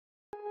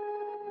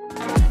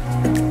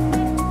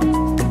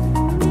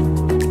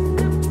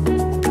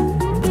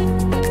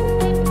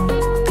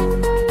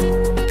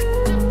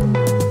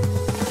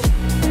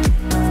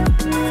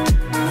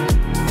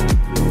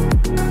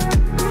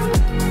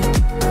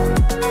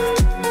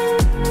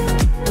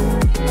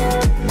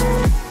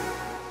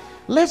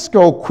Let's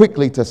go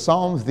quickly to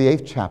Psalms, the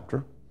 8th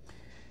chapter.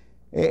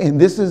 And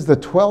this is the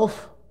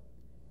 12th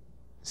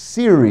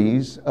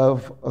series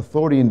of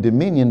authority and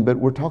dominion, but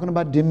we're talking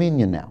about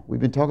dominion now. We've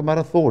been talking about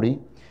authority.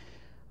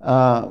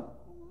 We're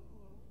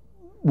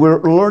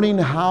learning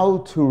how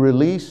to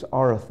release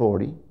our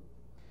authority.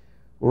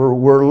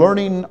 We're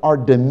learning our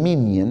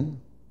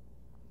dominion.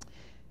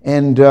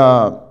 And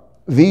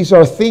these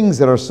are things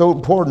that are so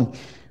important.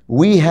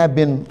 We have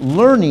been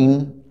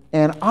learning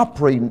and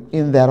operating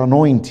in that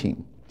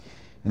anointing.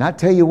 And I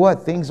tell you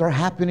what, things are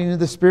happening in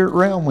the spirit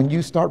realm when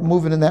you start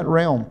moving in that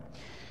realm.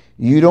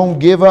 You don't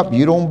give up.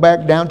 You don't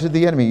back down to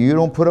the enemy. You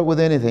don't put up with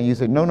anything. You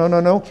say, no, no, no,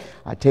 no.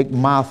 I take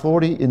my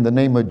authority in the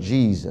name of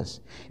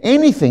Jesus.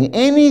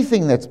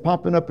 Anything that's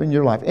popping up in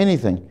your life,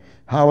 anything.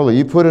 Hallelujah.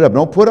 You put it up.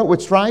 Don't put up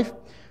with strife.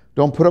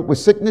 Don't put up with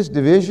sickness,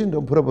 division.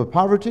 Don't put up with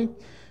poverty.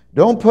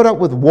 Don't put up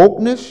with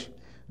wokeness.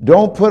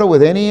 Don't put up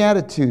with any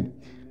attitude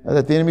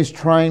that the enemy is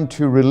trying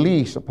to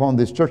release upon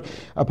this church,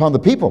 upon the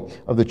people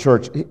of the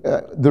church.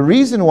 The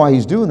reason why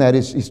he's doing that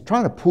is he's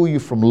trying to pull you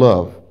from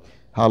love.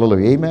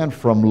 Hallelujah. Amen.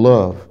 From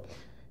love.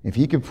 If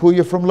he can pull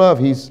you from love,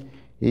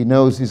 he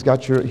knows he's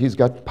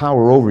got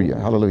power over you.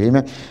 Hallelujah.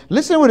 Amen.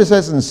 Listen to what it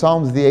says in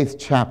Psalms, the 8th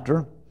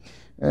chapter.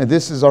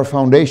 This is our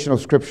foundational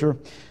scripture.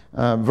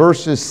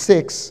 Verses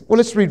 6. Well,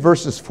 let's read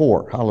verses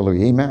 4.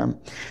 Hallelujah. Amen.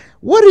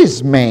 What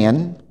is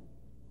man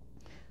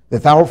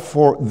that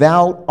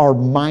thou art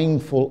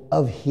mindful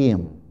of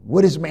him?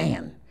 What is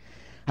man?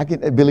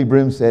 Billy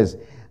Brim says,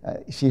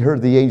 she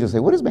heard the angel say,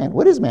 what is man?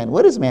 What is man?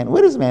 What is man?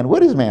 What is man?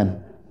 What is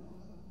man?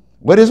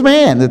 What is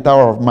man that thou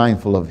art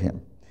mindful of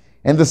him?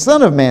 And the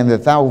Son of Man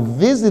that thou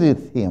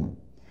visiteth him.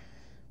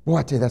 Boy,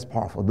 I tell you, that's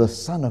powerful. The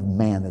Son of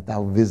Man that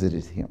thou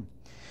visiteth him.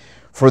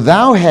 For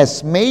thou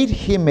hast made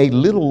him a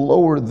little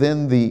lower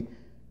than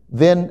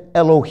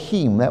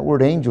Elohim. That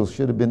word angel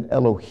should have been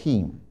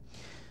Elohim.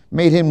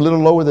 Made him a little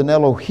lower than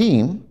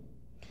Elohim,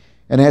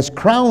 and has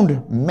crowned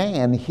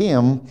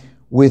him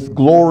with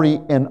glory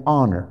and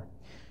honor.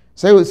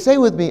 Say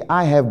with me,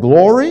 I have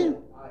glory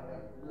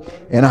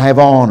and I have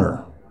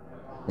honor.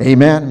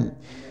 Amen.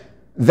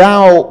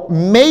 Thou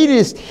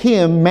madest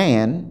him,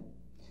 man,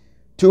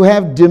 to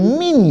have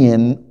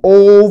dominion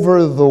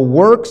over the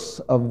works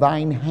of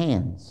thine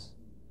hands.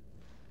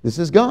 This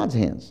is God's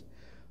hands.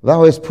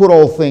 Thou hast put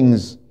all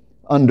things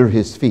under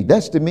his feet.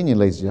 That's dominion,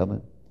 ladies and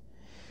gentlemen.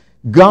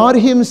 God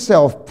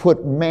himself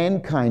put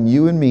mankind,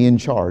 you and me, in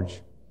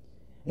charge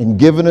and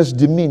given us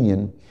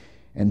dominion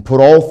and put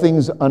all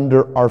things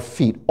under our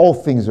feet. All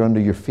things are under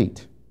your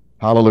feet.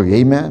 Hallelujah.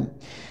 Amen.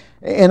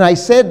 And I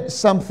said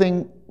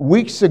something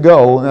weeks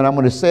ago, and I'm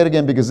going to say it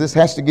again because this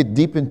has to get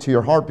deep into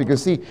your heart,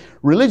 because see,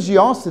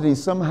 religiosity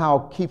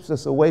somehow keeps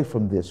us away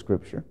from this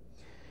scripture.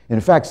 In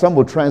fact, some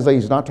will translate,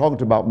 he's not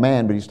talking about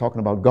man, but he's talking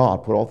about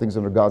God. Put all things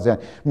under God's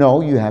hand.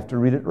 No, you have to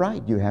read it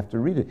right. You have to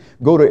read it.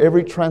 Go to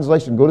every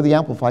translation. Go to the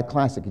Amplified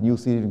Classic, and you'll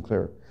see it even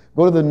clearer.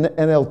 Go to the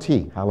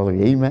NLT.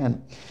 Hallelujah.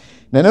 Amen.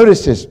 Now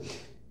notice this.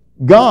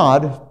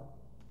 God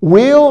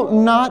will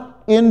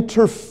not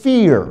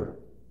interfere.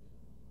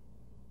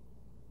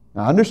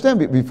 Now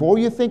understand, before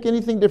you think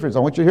anything different, I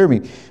want you to hear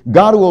me.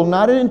 God will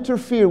not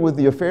interfere with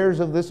the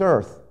affairs of this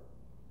earth.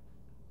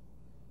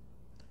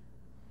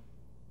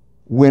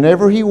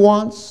 Whenever he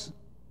wants,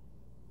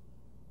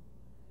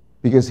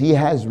 because he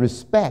has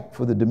respect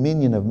for the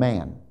dominion of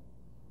man.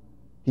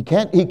 He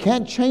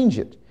can't change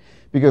it,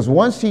 because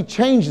once he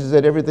changes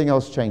it, everything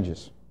else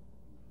changes.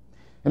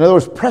 In other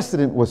words,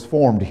 precedent was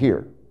formed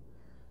here.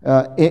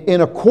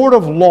 In a court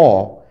of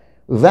law,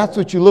 that's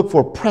what you look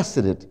for,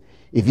 precedent.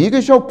 If you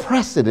can show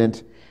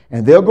precedent,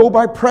 and they'll go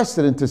by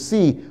precedent to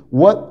see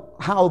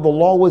how the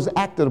law was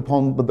acted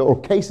upon,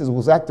 or cases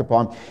was acted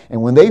upon.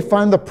 And when they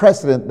find the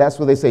precedent, that's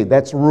what they say,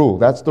 that's rule.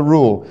 That's the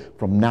rule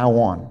from now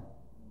on.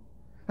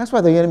 That's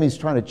why the enemy is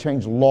trying to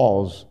change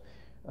laws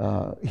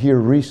here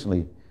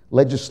recently,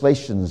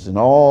 legislations and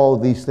all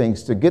these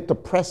things, to get the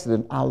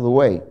precedent out of the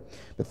way.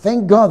 But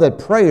thank God that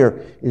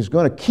prayer is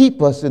going to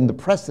keep us in the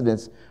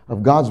precedence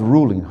of God's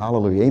ruling.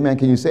 Hallelujah. Amen.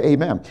 Can you say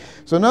amen?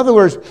 So in other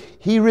words,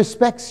 he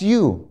respects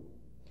you.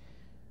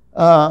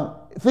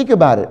 Think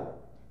about it.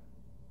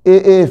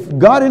 If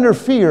God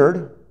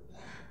interfered,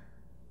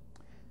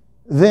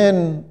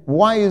 then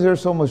why is there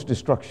so much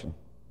destruction?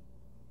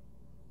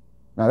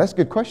 Now that's a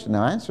good question.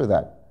 Now answer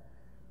that.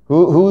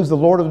 Who is the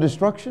Lord of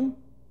destruction?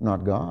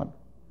 Not God.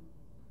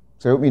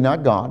 Say it with me,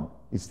 not God.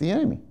 It's the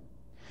enemy.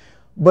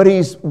 But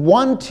he's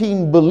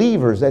wanting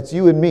believers. That's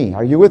you and me.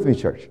 Are you with me,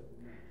 church?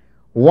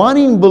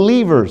 Wanting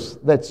believers.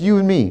 That's you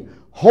and me.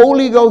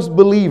 Holy Ghost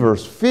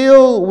believers,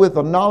 filled with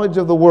the knowledge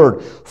of the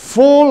Word,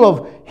 full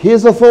of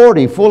his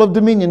authority, full of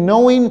dominion,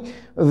 knowing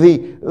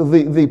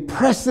the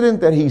precedent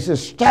that he's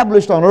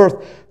established on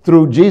earth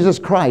through Jesus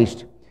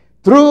Christ,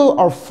 through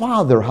our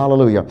Father,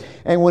 hallelujah.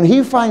 And when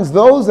he finds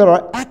those that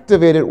are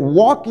activated,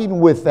 walking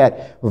with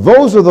that,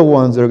 those are the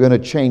ones that are going to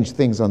change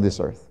things on this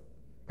earth.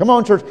 Come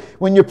on, church.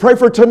 When you pray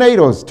for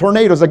tornadoes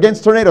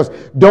against tornadoes,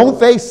 don't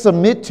they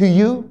submit to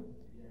you?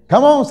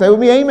 Come on, say with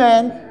me,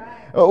 amen.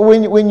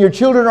 When your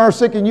children are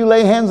sick and you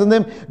lay hands on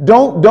them,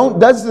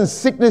 doesn't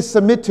sickness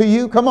submit to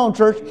you? Come on,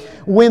 church.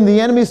 When the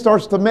enemy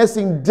starts to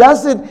messing,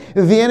 doesn't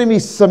the enemy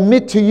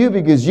submit to you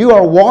because you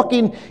are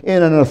walking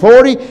in an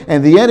authority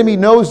and the enemy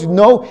knows,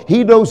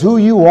 he knows who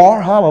you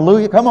are?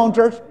 Hallelujah. Come on,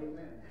 church.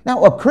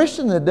 Now, a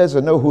Christian that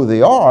doesn't know who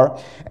they are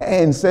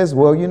and says,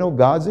 well,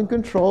 God's in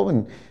control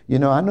and,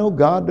 I know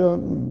God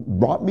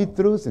brought me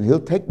through this and He'll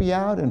take me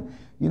out and,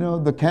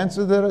 the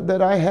cancer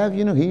that I have,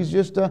 He's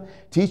just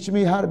teaching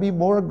me how to be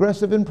more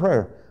aggressive in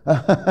prayer.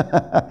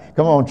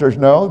 Come on, church.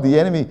 No, the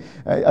enemy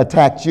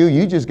attacked you.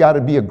 You just got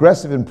to be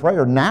aggressive in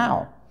prayer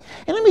now.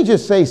 And let me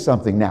just say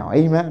something now.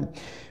 Amen.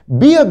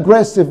 Be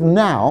aggressive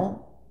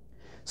now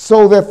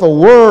so that the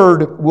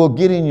word will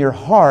get in your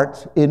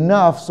heart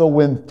enough so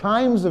when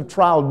times of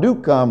trial do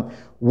come,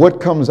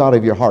 what comes out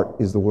of your heart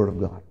is the word of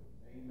God.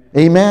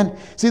 Amen.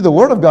 See, the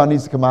word of God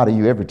needs to come out of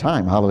you every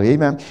time. Hallelujah.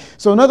 Amen.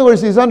 So in other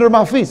words, He's under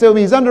my feet. Say with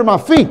me, He's under my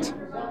feet.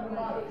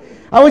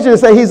 I want you to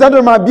say, He's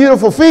under my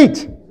beautiful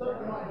feet.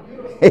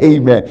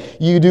 Amen.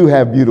 You do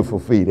have beautiful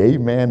feet.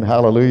 Amen.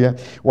 Hallelujah.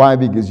 Why?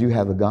 Because you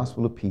have the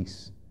gospel of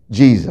peace.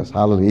 Jesus.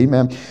 Hallelujah.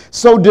 Amen.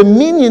 So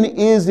dominion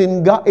is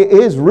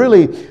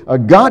really a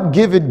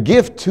God-given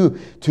gift to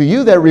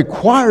you that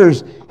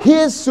requires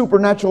His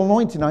supernatural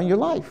anointing on your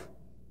life.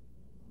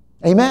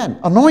 Amen.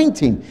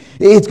 Anointing.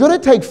 It's going to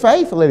take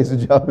faith, ladies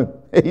and gentlemen.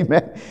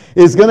 Amen.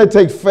 It's going to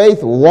take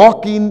faith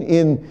walking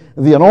in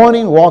the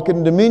anointing, walking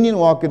in dominion,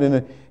 walking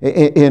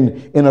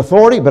in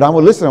authority. But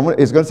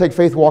it's going to take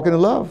faith walking in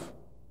love.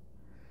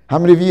 How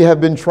many of you have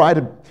been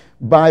tried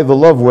by the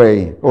love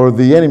way or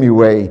the enemy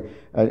way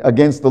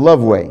against the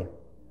love way?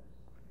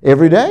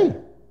 Every day.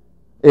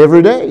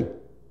 Every day.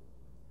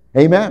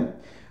 Amen.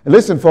 And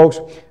listen, folks,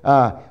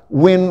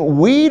 when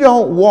we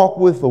don't walk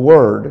with the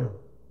word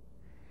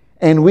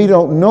and we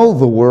don't know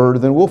the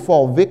word, then we'll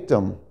fall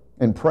victim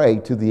and prey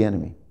to the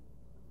enemy.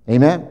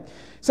 Amen.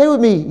 Say with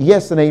me,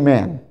 yes and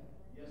amen.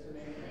 Yes and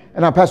amen.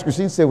 And now Pastor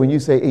Christine said when you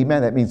say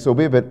amen, that means so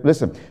be it. But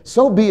listen,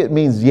 so be it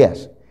means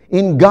yes.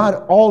 In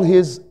God, all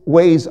His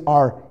ways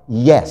are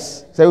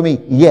yes. Say with me,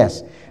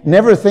 yes.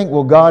 Never think,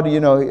 well, God,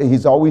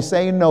 He's always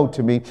saying no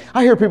to me.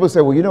 I hear people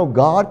say, well,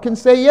 God can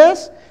say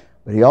yes,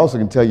 but He also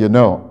can tell you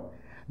no.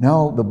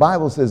 No, the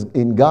Bible says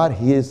in God,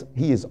 He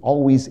is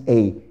always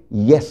a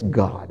yes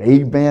God.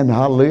 Amen.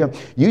 Hallelujah.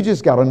 You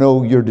just got to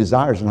know your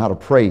desires and how to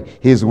pray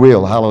His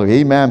will.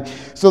 Hallelujah. Amen.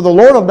 So the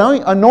Lord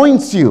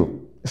anoints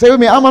you. Say with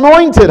me, I'm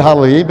anointed.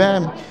 Hallelujah.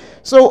 Amen.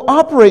 So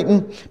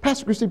operating,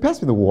 Pastor Christine,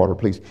 pass me the water,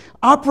 please.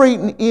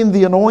 Operating in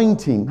the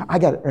anointing. I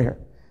got it right here.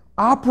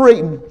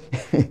 Operating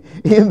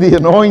in the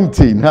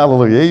anointing,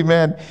 hallelujah,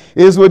 amen,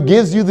 is what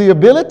gives you the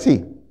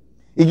ability.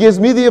 It gives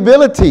me the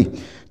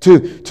ability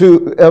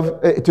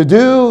to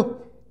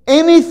do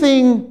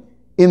anything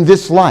in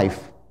this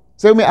life.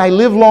 Say with me, I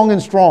live long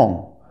and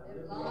strong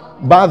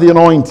by the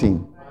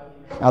anointing.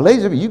 Now,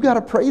 ladies and gentlemen, you got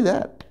to pray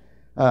that.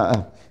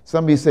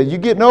 Somebody said, "You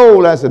getting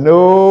old?" I said,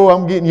 "No,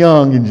 I'm getting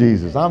young in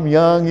Jesus. I'm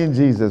young in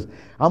Jesus.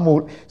 I'm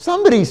old."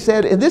 Somebody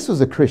said, and this was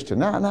a Christian.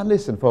 Now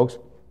listen, folks.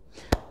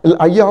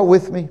 Are y'all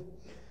with me?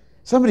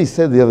 Somebody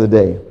said the other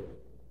day,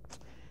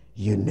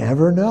 you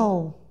never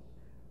know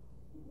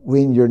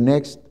when your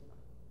next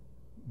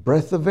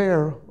breath of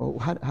air,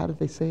 how did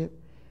they say it?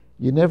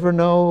 You never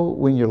know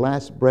when your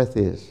last breath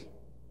is.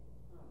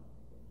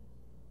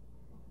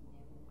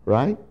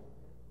 Right?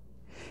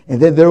 And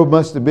then there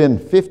must have been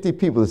 50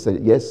 people that said,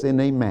 yes and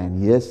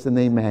amen, yes and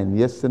amen,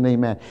 yes and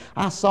amen.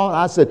 I saw it,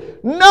 I said,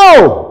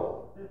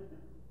 no,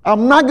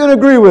 I'm not going to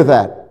agree with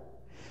that.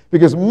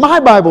 Because my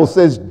Bible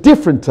says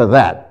different to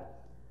that.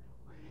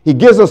 He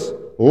gives us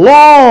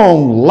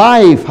long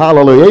life.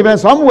 Hallelujah. Amen.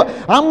 So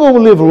I'm going to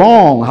live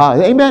long.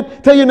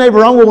 Amen. Tell your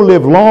neighbor, I'm going to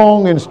live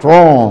long and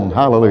strong.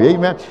 Hallelujah.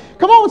 Amen.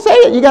 Come on, say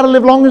it. You got to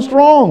live long and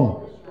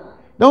strong.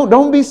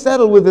 Don't be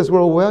settled with this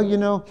world.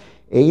 Well,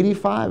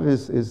 85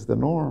 is the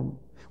norm.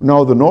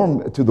 No, the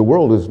norm to the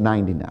world is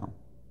 90 now.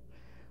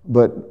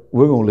 But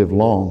we're going to live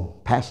long,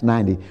 past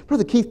 90.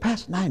 Brother Keith,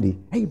 past 90.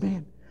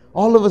 Amen.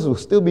 All of us will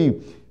still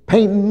be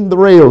painting the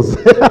rails.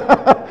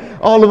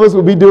 All of us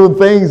will be doing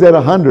things at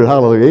 100.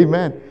 Hallelujah.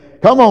 Amen.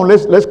 Come on,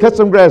 let's cut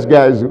some grass,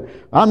 guys.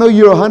 I know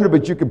you're 100,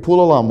 but you can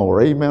pull a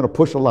lawnmower. Amen. Or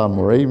push a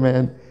lawnmower.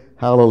 Amen.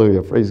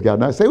 Hallelujah. Praise God.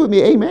 Now say with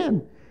me,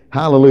 amen.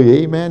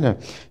 Hallelujah. Amen.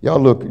 Y'all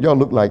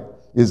look like,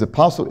 is it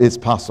possible? It's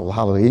possible.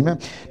 Hallelujah. Amen.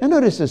 Now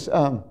notice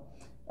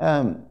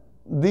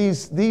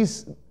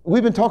this.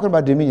 We've been talking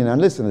about dominion. Now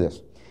listen to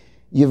this.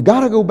 You've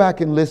got to go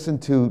back and listen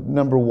to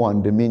number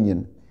 1,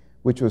 dominion,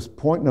 which was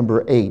point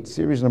number 8,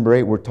 series number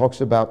 8, where it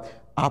talks about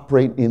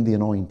operate in the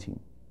anointing.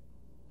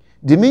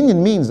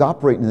 Dominion means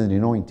operating in the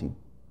anointing.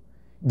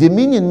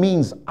 Dominion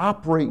means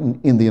operating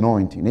in the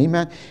anointing.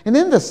 Amen. And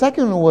then the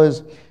second one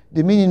was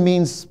dominion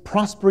means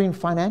prospering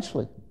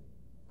financially.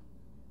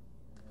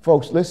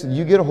 Folks, listen,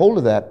 you get a hold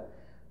of that.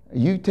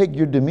 You take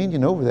your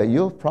dominion over that,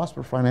 you'll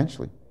prosper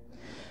financially.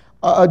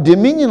 A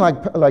dominion,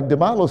 like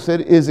DeMalo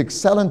said, is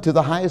excelling to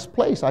the highest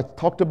place. I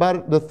talked about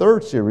it in the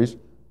 3rd series.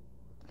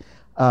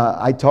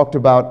 I talked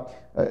about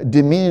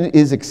dominion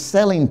is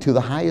excelling to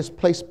the highest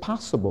place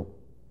possible.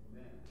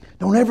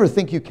 Don't ever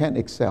think you can't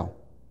excel.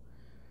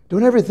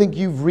 Don't ever think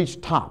you've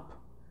reached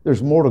top.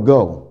 There's more to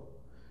go.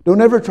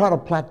 Don't ever try to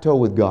plateau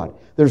with God.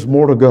 There's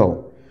more to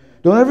go.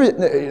 Don't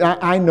ever,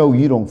 I know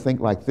you don't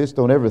think like this.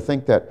 Don't ever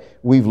think that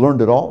we've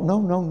learned it all.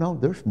 No, no, no.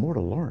 There's more to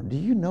learn. Do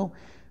you know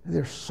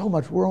there's so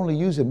much? We're only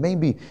using,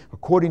 maybe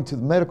according to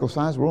the medical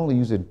science, we're only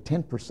using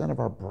 10% of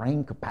our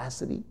brain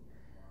capacity.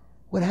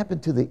 What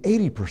happened to the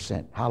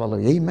 80%?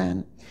 Hallelujah.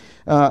 Amen.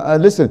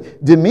 Listen,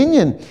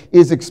 dominion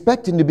is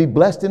expecting to be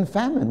blessed in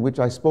famine, which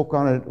I spoke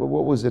on it,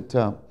 what was it,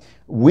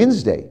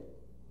 Wednesday,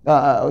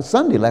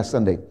 Sunday, last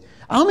Sunday.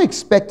 I'm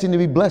expecting to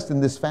be blessed in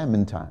this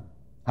famine time.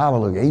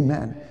 Hallelujah.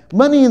 Amen.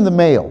 Money in the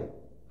mail,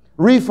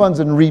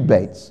 refunds and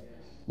rebates,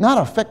 not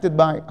affected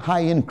by high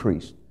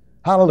increase.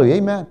 Hallelujah.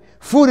 Amen.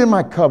 Food in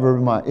my cupboard,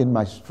 in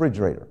my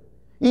refrigerator.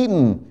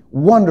 Eaten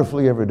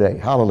wonderfully every day.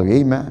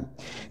 Hallelujah. Amen.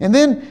 And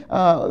then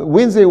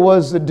Wednesday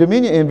was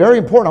dominion. And very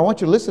important, I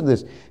want you to listen to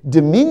this.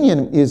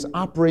 Dominion is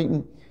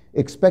operating,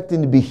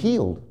 expecting to be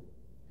healed.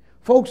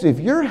 Folks, if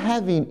you're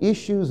having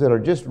issues that are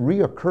just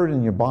reoccurring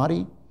in your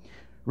body,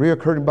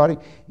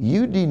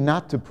 you need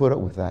not to put up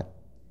with that.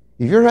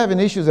 If you're having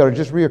issues that are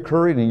just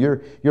reoccurring and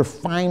you're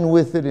fine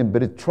with it,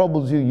 but it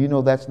troubles you, you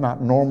know that's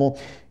not normal.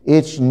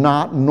 It's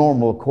not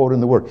normal according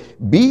to the Word.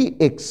 Be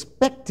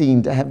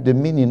expecting to have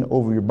dominion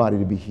over your body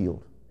to be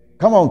healed.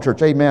 Come on,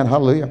 church. Amen.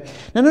 Hallelujah.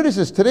 Now notice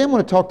this. Today I'm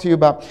going to talk to you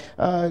about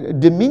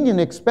dominion.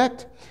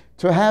 Expect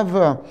to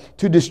have,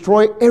 to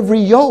destroy every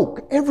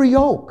yoke. Every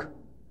yoke.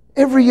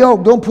 Every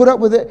yoke. Don't put up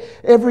with it.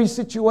 Every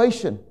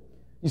situation.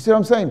 You see what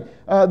I'm saying?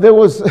 There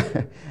was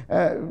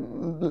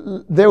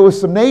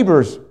some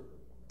neighbors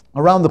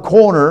around the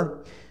corner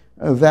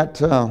that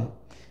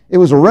it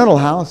was a rental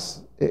house.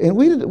 And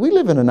we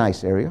live in a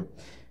nice area,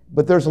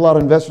 but there's a lot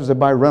of investors that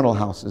buy rental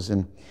houses.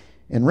 And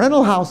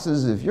rental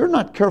houses, if you're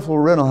not careful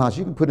with rental house,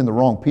 you can put in the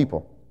wrong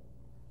people.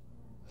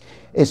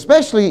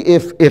 Especially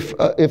if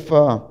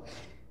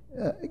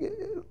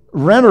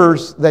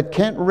renters that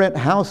can't rent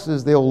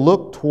houses, they'll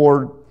look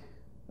toward,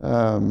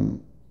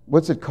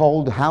 what's it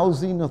called,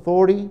 housing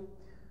authority,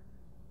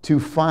 to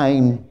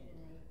find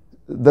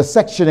the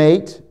Section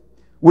 8,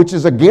 which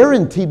is a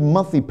guaranteed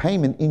monthly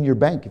payment in your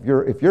bank. If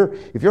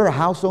you're a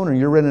house owner and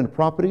you're renting a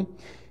property,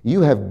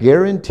 you have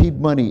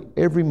guaranteed money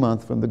every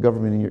month from the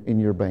government in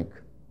your bank.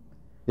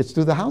 It's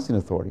through the housing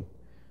authority.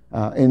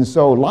 And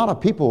so a lot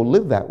of people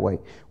live that way.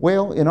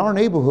 Well, in our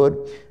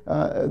neighborhood,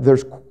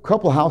 there's a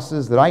couple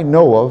houses that I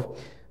know of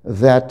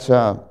that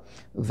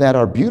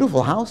are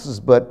beautiful houses,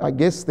 but I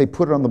guess they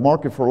put it on the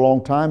market for a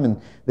long time and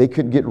they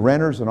couldn't get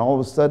renters, and all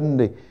of a sudden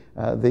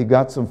they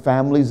got some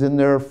families in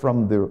there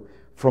from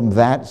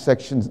that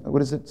section,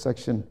 what is it,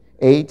 Section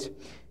 8,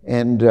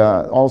 and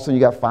all of a sudden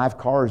you got 5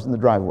 cars in the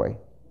driveway.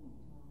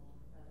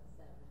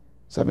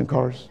 7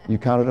 cars, you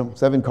counted them,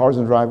 7 cars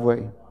in the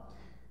driveway.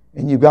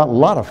 And you've got a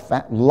lot of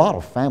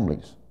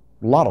families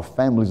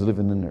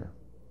living in there.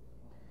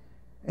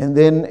 And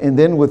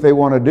then what they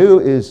want to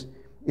do is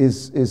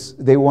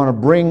they want to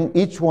bring,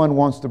 each one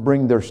wants to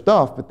bring their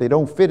stuff, but they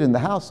don't fit in the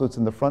house, so it's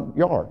in the front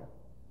yard.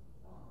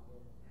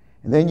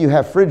 And then you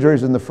have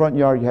refrigerators in the front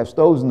yard, you have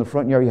stoves in the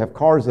front yard, you have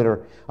cars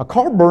a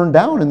car burned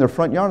down in their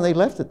front yard and they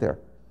left it there.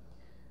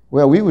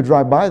 Well, we would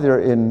drive by there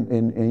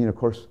and of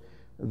course,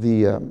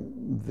 the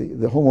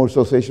homeowner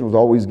association was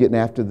always getting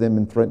after them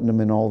and threatening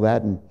them and all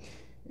that,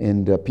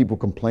 and people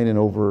complaining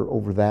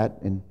over that.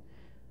 And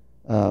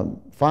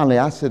finally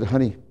I said,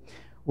 honey,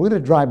 we're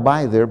going to drive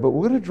by there, but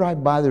we're going to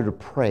drive by there to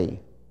pray.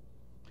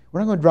 We're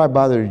not going to drive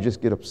by there to just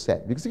get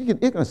upset, because it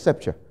can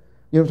upset you.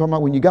 You know what I'm talking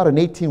about? When you got an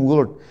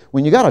 18-wheeler,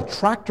 when you got a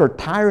tractor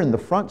tire in the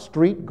front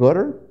street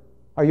gutter,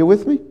 are you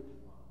with me?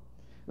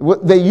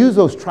 They use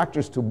those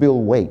tractors to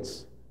build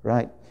weights,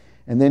 right?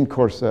 And then, of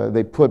course,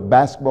 they put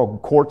basketball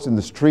courts in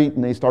the street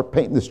and they start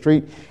painting the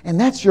street. And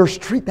that's your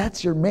street.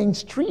 That's your main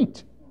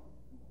street.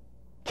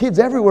 Kids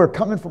everywhere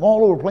coming from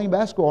all over playing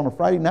basketball on a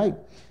Friday night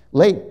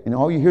late. And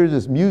all you hear is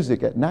this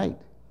music at night.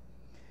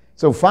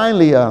 So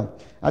finally,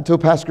 I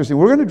told Pastor Christine,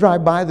 we're going to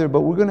drive by there,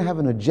 but we're going to have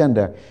an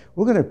agenda.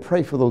 We're going to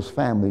pray for those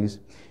families,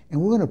 and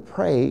we're going to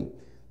pray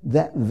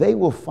that they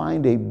will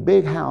find a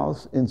big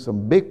house in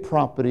some big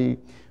property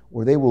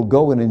where they will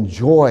go and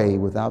enjoy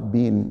without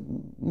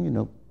being,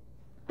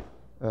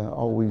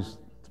 always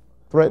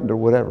threatened or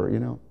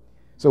whatever,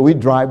 So we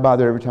drive by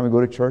there every time we go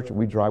to church, and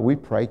we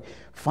pray.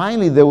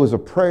 Finally, there was a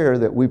prayer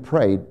that we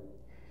prayed,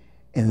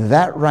 and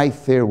that right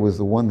there was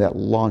the one that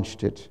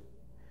launched it.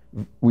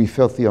 We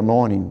felt the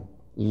anointing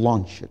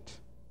launch it.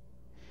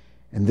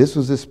 And this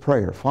was this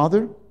prayer.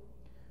 Father,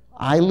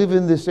 I live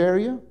in this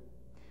area,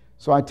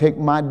 so I take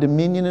my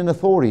dominion and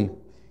authority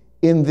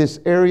in this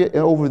area and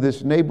over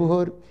this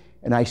neighborhood,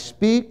 and I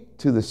speak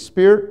to the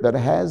spirit that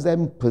has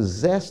them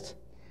possessed,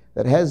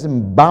 that has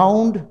them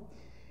bound,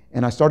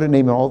 and I started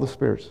naming all the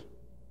spirits.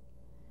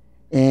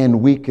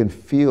 And we can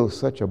feel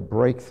such a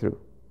breakthrough.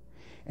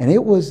 And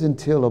it was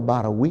until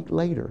about a week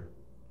later,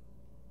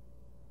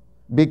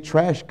 big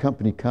trash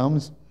company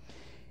comes,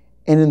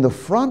 and in the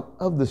front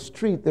of the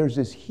street, there's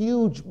this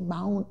huge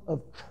mound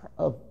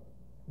of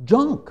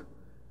junk.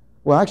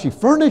 Well, actually,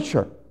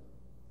 furniture.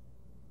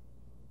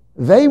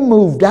 They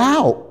moved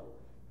out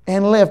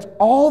and left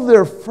all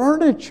their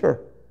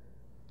furniture.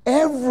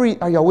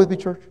 Are y'all with me,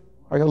 church?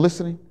 Are y'all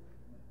listening?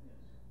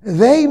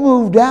 They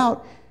moved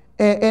out,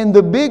 and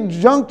the big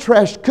junk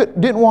trash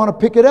didn't want to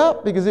pick it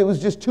up because it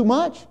was just too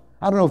much.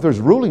 I don't know if there's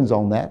rulings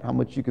on that, how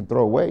much you can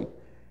throw away.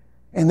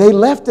 And they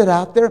left it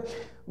out there.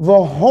 The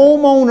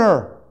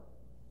homeowner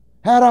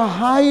had to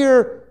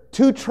hire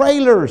 2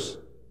 trailers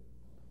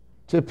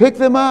to pick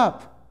them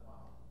up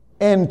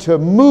and to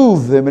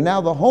move them. And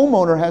now the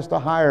homeowner has to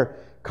hire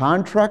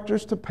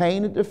contractors to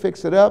paint it, to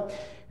fix it up.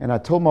 And I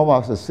told my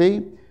wife, I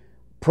said,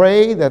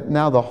 pray that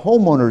now the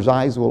homeowner's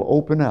eyes will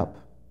open up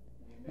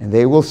and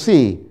they will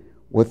see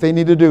what they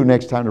need to do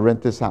next time to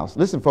rent this house.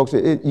 Listen, folks,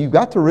 you've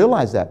got to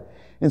realize that.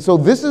 And so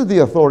this is the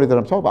authority that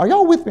I'm talking about. Are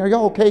y'all with me? Are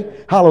y'all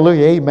okay?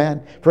 Hallelujah.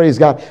 Amen. Praise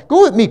God.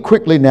 Go with me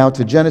quickly now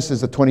to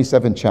Genesis, the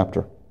 27th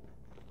chapter.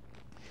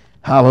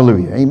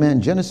 Hallelujah. Amen.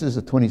 Genesis,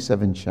 the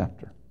 27th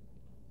chapter.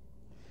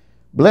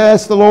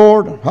 Bless the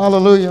Lord.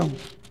 Hallelujah.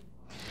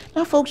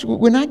 Now, folks,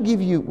 when I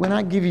give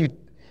you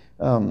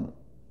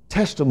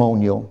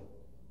testimonial,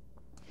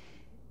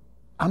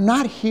 I'm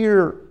not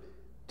here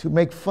to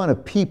make fun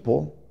of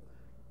people.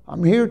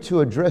 I'm here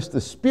to address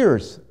the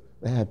spirits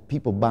that have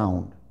people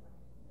bound.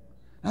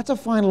 That's a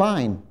fine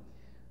line.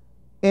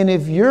 And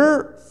if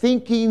you're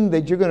thinking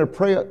that you're going to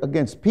pray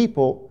against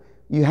people,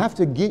 you have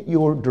to get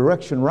your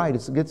direction right.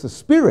 It's a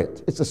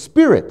spirit. It's a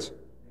spirit.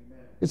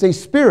 It's a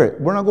spirit.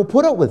 We're not going to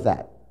put up with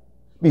that.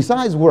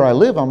 Besides where I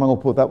live, I'm not going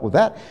to put up with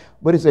that.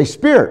 But it's a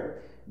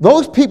spirit.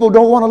 Those people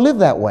don't want to live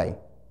that way.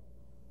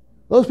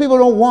 Those people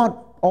don't want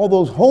all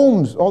those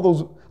homes, all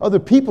those other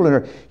people in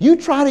there. You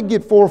try to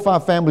get 4 or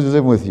 5 families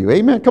living with you.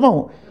 Amen. Come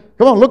on.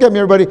 Come on, look at me,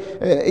 everybody.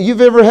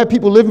 You've ever had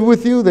people living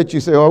with you that you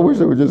say, oh, I wish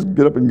they would just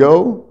get up and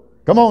go?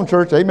 Come on,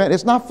 church. Amen.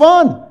 It's not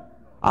fun.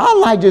 I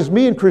like just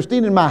me and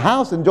Christine in my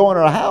house, enjoying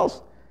our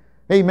house.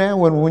 Amen.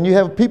 When you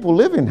have people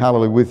living,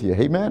 hallelujah, with you.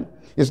 Amen.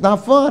 It's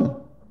not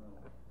fun.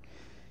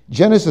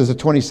 Genesis, the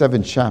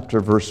 27th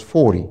chapter, verse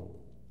 40.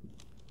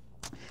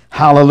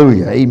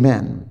 Hallelujah.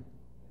 Amen.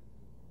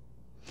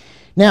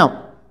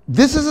 Now,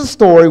 this is a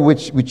story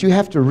which you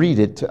have to read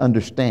it to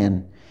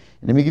understand.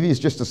 And let me give you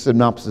just a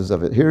synopsis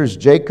of it. Here's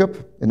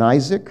Jacob and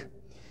Isaac.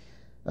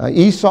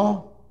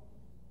 Esau.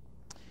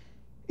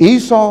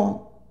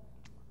 Esau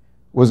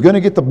was going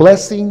to get the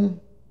blessing,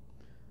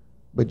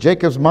 but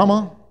Jacob's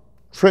mama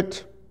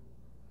tricked,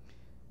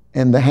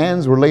 and the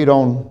hands were laid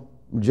on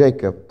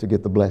Jacob to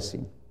get the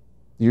blessing.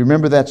 You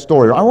remember that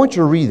story? I want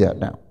you to read that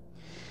now.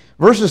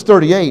 Verses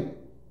 38,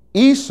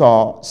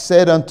 Esau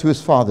said unto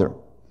his father.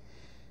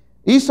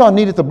 Esau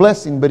needed the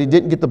blessing, but he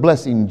didn't get the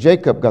blessing.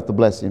 Jacob got the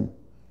blessing.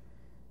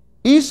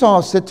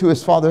 Esau said to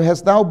his father,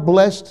 Hast thou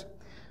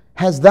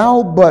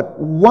but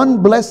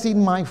one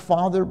blessing, my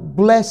father?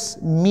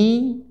 Bless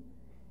me,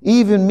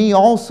 even me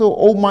also,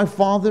 O my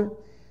father.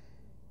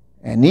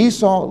 And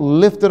Esau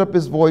lifted up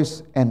his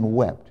voice and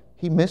wept.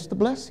 He missed the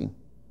blessing.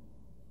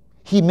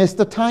 He missed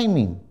the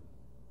timing.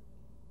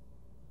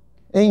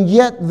 And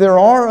yet there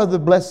are other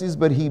blessings,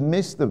 but he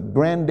missed the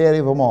granddaddy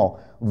of them all,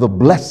 the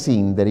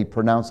blessing that he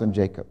pronounced on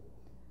Jacob.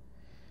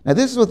 Now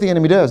this is what the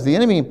enemy does. The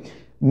enemy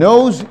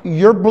knows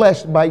you're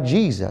blessed by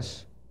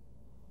Jesus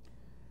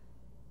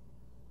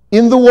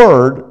in the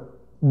Word,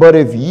 but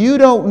if you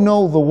don't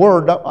know the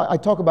Word, I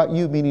talk about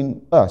you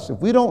meaning us. If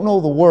we don't know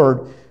the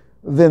Word,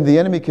 then the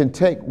enemy can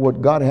take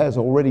what God has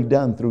already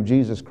done through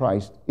Jesus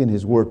Christ in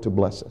His Word to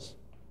bless us.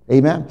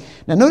 Amen?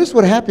 Now notice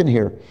what happened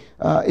here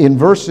in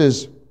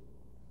verses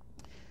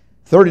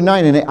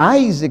 39. And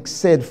Isaac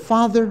said,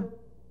 Father.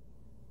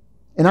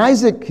 And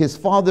Isaac, his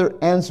father,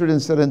 answered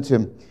and said unto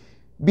him,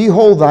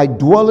 Behold, thy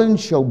dwelling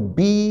shall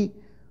be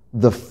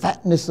the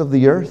fatness of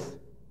the earth,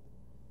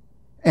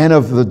 and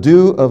of the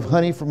dew of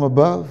honey from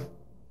above.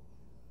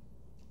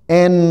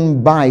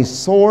 And by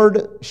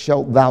sword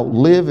shalt thou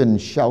live,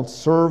 and shalt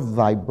serve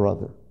thy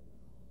brother.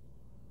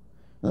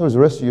 In other words, the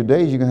rest of your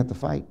days you're going to have to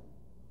fight.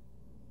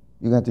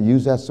 You're going to have to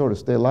use that sword to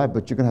stay alive,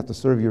 but you're going to have to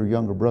serve your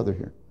younger brother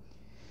here.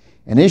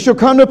 And it shall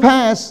come to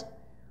pass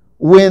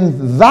when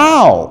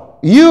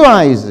you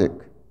Isaac,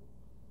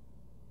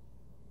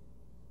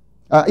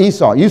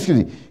 Esau,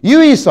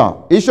 you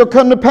Esau, it shall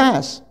come to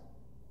pass,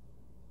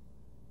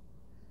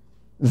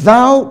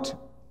 thou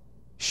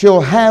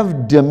shalt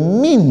have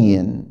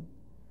dominion,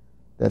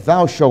 that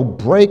thou shalt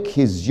break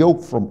his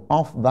yoke from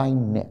off thy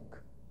neck.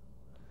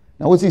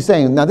 Now what's he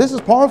saying? Now this is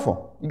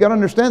powerful. You got to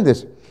understand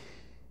this.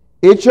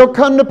 It shall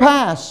come to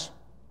pass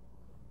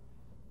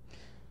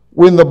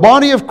when the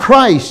body of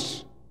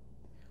Christ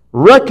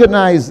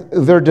recognize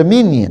their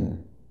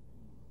dominion,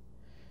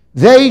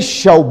 they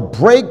shall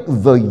break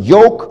the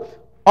yoke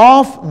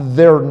off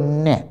their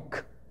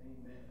neck.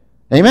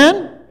 Amen?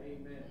 Amen?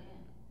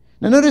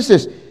 Now notice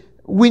this.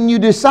 When you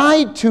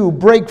decide to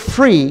break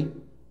free,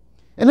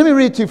 and let me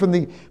read it to you from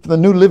the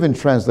New Living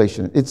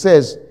Translation. It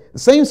says, the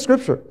same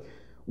scripture,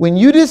 when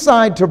you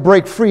decide to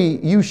break free,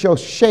 you shall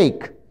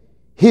shake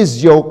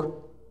his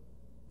yoke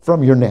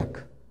from your neck.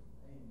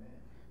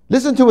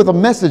 Listen to what the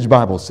Message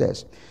Bible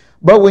says.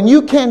 But when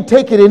you can't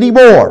take it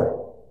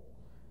anymore,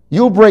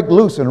 You'll break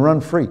loose and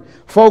run free.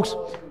 Folks,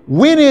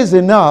 when is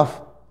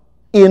enough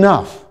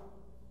enough?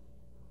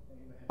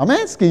 I'm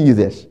asking you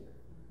this.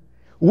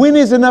 When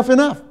is enough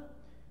enough?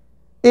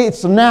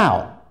 It's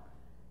now.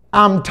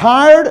 I'm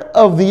tired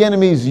of the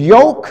enemy's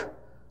yoke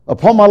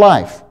upon my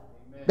life.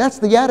 That's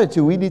the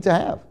attitude we need to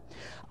have.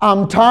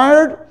 I'm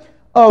tired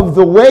of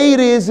the way it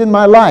is in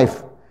my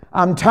life.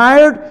 I'm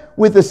tired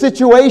with the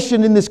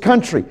situation in this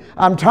country.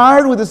 I'm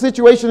tired with the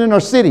situation in our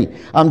city.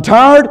 I'm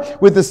tired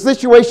with the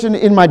situation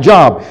in my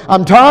job.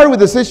 I'm tired with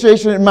the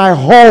situation in my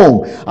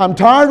home. I'm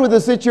tired with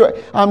the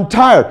situation. I'm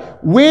tired.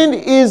 When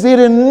is it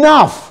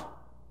enough?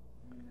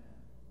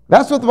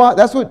 That's what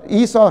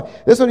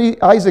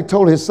Isaac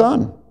told his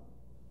son.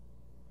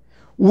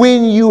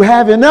 When you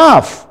have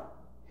enough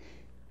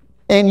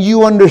and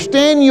you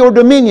understand your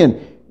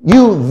dominion,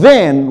 you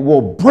then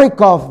will break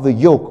off the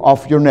yoke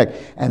off your neck.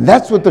 And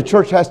that's what the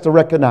church has to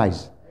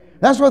recognize.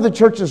 That's why the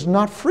church is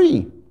not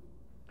free.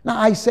 Now,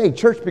 I say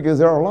church because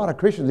there are a lot of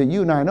Christians that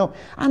you and I know.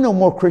 I know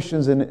more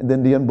Christians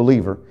than the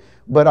unbeliever.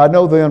 But I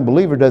know the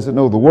unbeliever doesn't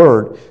know the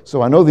word.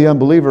 So I know the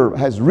unbeliever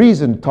has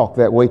reason to talk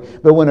that way.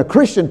 But when a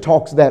Christian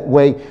talks that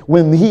way,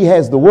 when he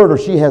has the word or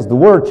she has the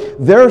word,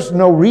 there's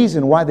no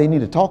reason why they need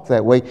to talk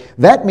that way.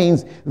 That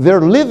means they're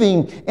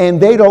living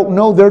and they don't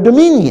know their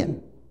dominion.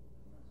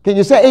 Can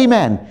you say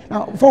amen?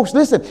 Now, folks,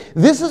 listen,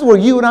 this is where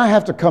you and I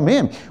have to come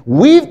in.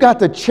 We've got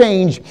to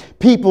change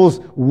people's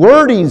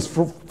wordings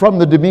from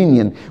the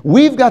dominion.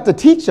 We've got to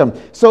teach them.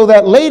 So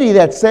that lady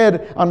that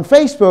said on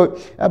Facebook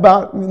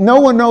about no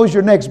one knows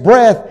your next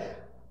breath,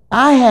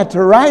 I had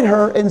to write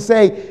her and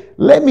say,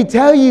 let me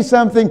tell you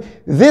something.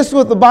 This is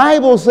what the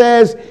Bible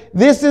says.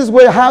 This is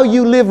how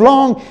you live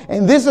long,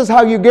 and this is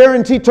how you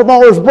guarantee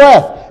tomorrow's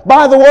breath,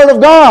 by the word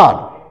of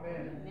God.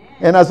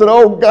 And I said,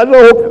 oh, God,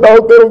 no,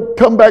 they don't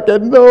come back.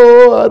 And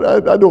no,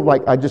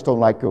 I just don't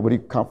like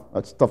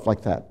stuff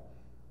like that.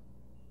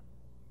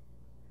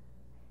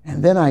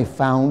 And then I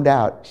found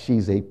out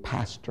she's a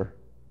pastor.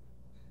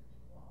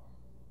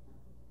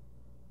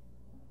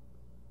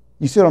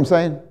 You see what I'm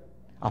saying?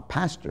 A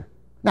pastor.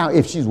 Now,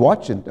 if she's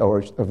watching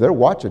or if they're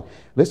watching,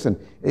 listen,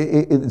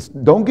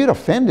 don't get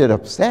offended,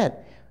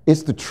 upset.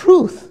 It's the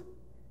truth.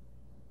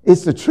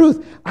 It's the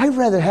truth. I'd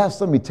rather have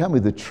somebody tell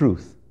me the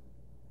truth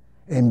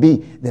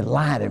than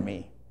lie to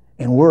me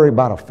and worry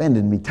about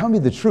offending me. Tell me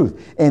the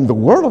truth. And the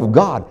Word of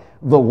God,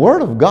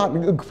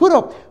 put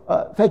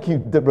up, thank you,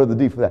 Brother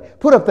D, for that.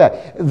 Put up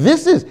that.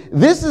 This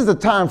is the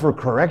time for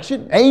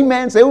correction.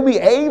 Amen. Say with me,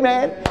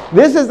 amen.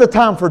 This is the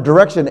time for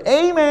direction.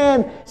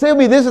 Amen. Say with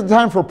me, this is the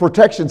time for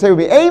protection. Say with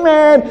me,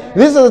 amen.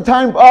 This is the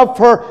time of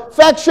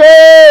perfection.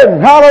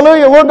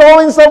 Hallelujah. We're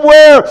going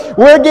somewhere.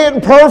 We're getting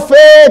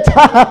perfect.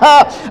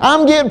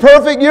 I'm getting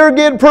perfect. You're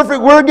getting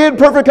perfect. We're getting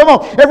perfect. Come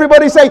on.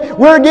 Everybody say,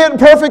 we're getting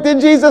perfect in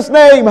Jesus'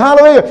 name.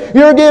 Hallelujah.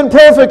 You're getting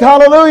perfect.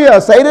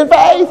 Hallelujah. Say it in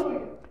faith.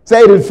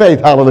 Say it in faith.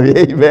 Hallelujah.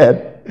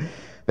 Amen.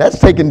 That's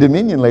taking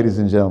dominion, ladies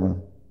and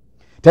gentlemen.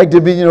 Take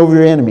dominion over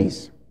your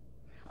enemies.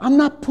 I'm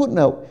not putting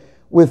up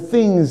with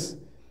things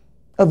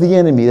of the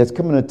enemy that's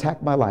coming to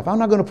attack my life. I'm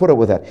not going to put up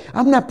with that.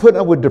 I'm not putting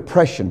up with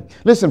depression.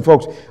 Listen,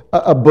 folks,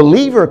 a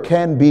believer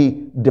can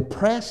be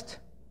depressed,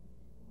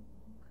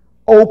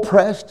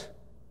 oppressed,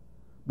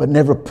 but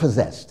never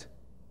possessed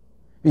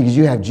because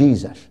you have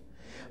Jesus.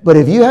 But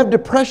if you have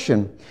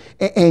depression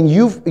and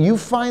you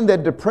find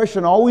that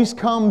depression always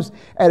comes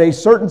at a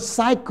certain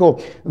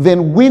cycle,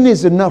 then when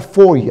is enough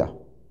for you?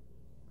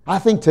 I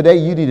think today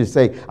you need to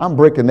say, I'm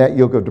breaking that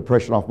yoke of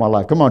depression off my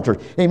life. Come on,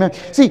 church. Amen.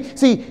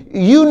 See,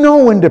 you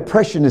know when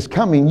depression is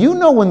coming. You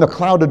know when the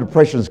cloud of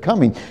depression is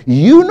coming.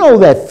 You know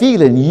that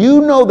feeling.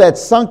 You know that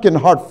sunken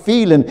heart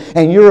feeling,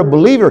 and you're a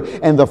believer.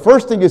 And the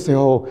first thing you say,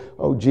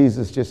 oh,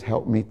 Jesus, just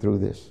help me through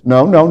this.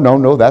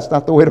 No. That's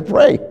not the way to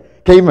pray.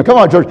 Come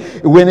on, church.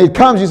 When it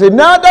comes, you say,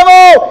 no,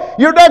 devil,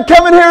 you're not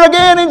coming here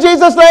again in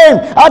Jesus' name.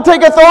 I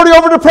take authority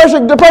over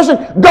depression.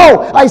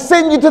 Go. I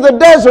send you to the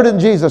desert in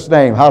Jesus'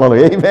 name.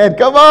 Hallelujah. Amen.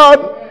 Come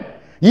on.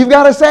 You've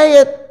got to say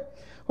it.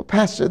 Well,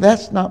 Pastor,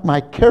 that's not my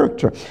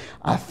character.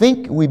 I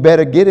think we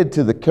better get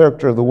into the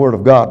character of the Word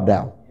of God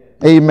now.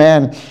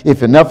 Amen.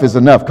 If enough is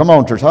enough. Come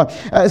on, church.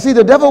 See,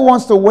 the devil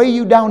wants to weigh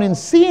you down in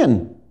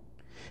sin.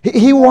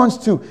 He wants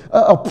to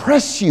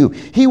oppress you.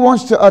 He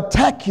wants to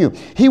attack you.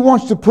 He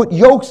wants to put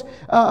yokes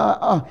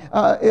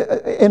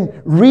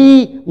and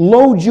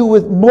reload you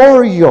with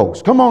more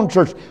yokes. Come on,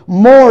 church.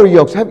 More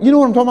yokes. You know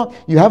what I'm talking about?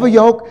 You have a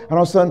yoke, and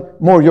all of a sudden,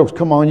 more yokes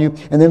come on you,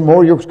 and then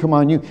more yokes come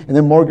on you, and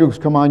then more yokes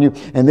come on you.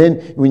 And then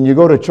when you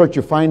go to church,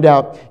 you find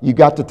out you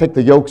got to take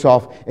the yokes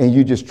off, and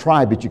you just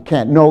try, but you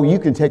can't. No, you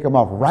can take them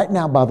off right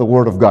now by the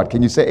Word of God.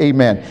 Can you say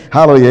amen?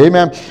 Hallelujah.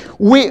 Amen.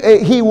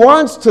 He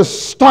wants to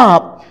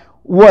stop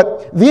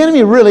what the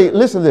enemy really,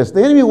 listen to this,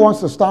 the enemy wants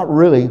to stop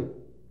really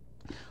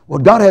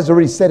what God has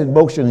already set in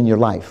motion in your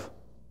life.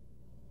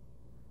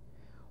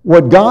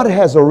 What God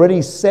has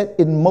already set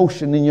in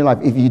motion in your life.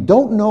 If you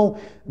don't know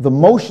the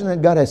motion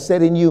that God has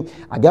set in you,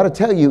 I got to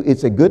tell you,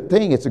 it's a good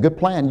thing. It's a good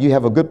plan. You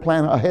have a good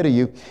plan ahead of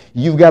you.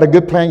 You've got a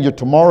good plan. Your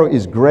tomorrow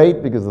is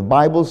great because the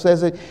Bible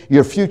says it.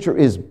 Your future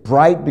is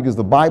bright because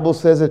the Bible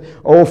says it.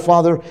 Oh,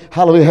 Father,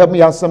 hallelujah, help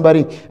me out,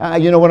 somebody.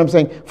 You know what I'm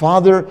saying?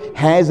 Father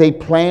has a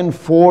plan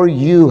for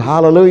you.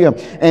 Hallelujah.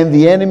 And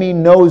the enemy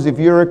knows if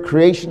you're a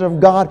creation of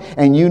God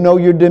and you know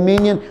your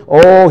dominion,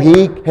 oh,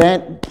 he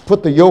can't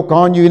put the yoke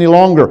on you any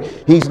longer.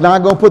 He's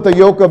not going to put the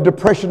yoke of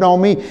depression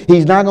on me.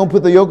 He's not going to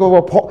put the yoke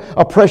of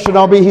oppression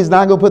on me. He's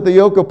not going to put the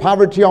yoke of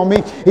poverty on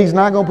me. He's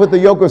not going to put the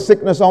yoke of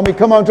sickness on me.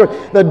 Come on, church.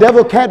 The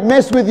devil can't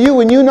mess with you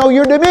when you know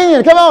your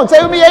dominion. Come on,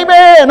 say with me,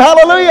 amen.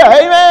 Hallelujah,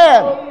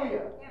 amen.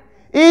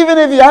 Even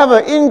if you have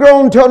an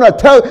ingrown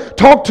toe,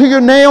 talk to your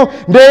nail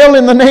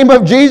in the name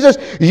of Jesus.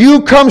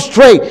 You come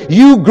straight.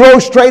 You grow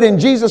straight in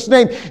Jesus'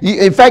 name.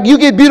 In fact, you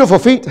get beautiful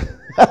feet.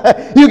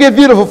 You get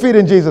beautiful feet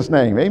in Jesus'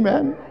 name.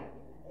 Amen.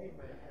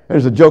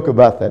 There's a joke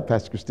about that.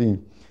 Pastor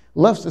Christine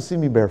loves to see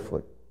me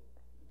barefoot.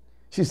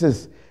 She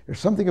says, there's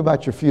something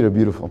about your feet are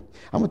beautiful.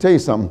 I'm going to tell you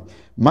something.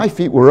 My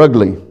feet were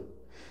ugly.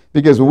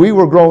 Because when we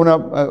were growing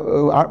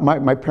up,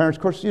 my parents,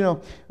 of course, you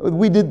know,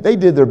 they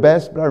did their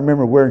best, but I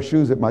remember wearing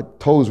shoes that my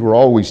toes were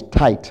always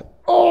tight.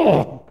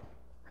 Oh,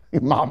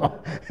 mama,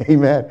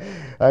 amen.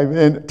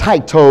 And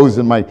tight toes,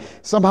 and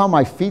somehow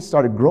my feet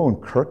started growing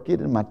crooked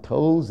in my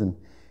toes, and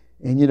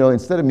you know,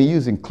 instead of me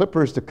using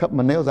clippers to cut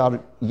my nails out,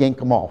 I'd yank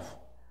them off.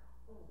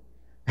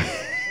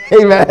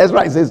 Amen. That's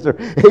right, sister.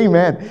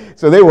 Amen.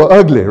 So they were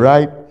ugly,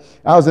 right?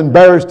 I was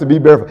embarrassed to be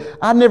barefoot.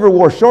 I never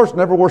wore shorts,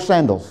 never wore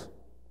sandals.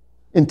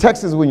 In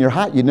Texas, when you're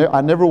hot,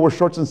 I never wore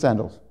shorts and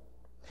sandals.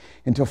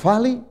 Until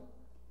finally,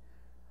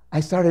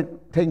 I started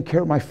taking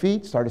care of my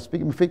feet, started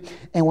speaking my feet.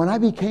 And when I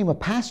became a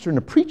pastor and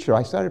a preacher,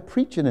 I started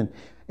preaching.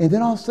 And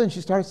then all of a sudden,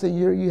 she started saying,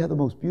 you have the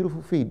most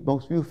beautiful feet,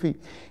 most beautiful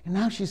feet. And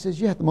now she says,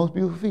 you have the most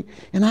beautiful feet.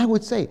 And I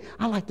would say,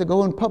 I like to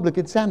go in public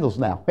in sandals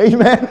now.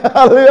 Amen.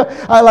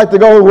 Hallelujah. I like to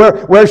go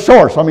and wear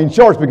shorts. I mean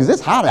shorts because it's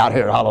hot out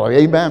here. Hallelujah.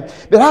 Amen.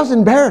 But I was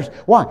embarrassed.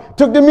 Why?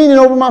 Took dominion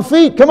over my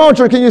feet. Come on,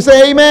 church. Can you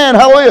say amen?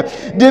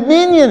 Hallelujah.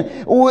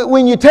 Dominion.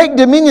 When you take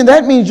dominion,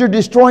 that means you're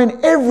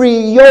destroying every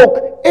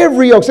yoke.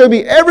 Every yoke. Say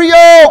me, every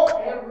yoke.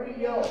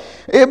 Every yoke.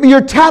 You're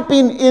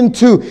tapping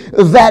into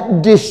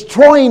that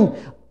destroying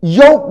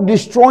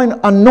yoke-destroying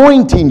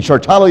anointing,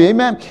 church. Hallelujah.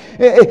 Amen.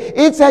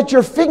 It's at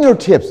your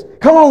fingertips.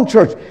 Come on,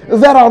 church.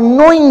 That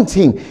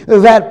anointing,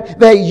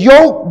 that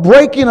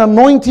yoke-breaking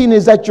anointing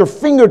is at your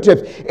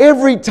fingertips.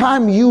 Every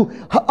time you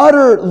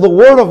utter the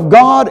Word of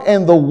God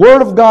and the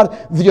Word of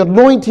God, the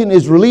anointing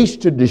is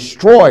released to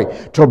destroy,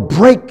 to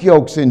break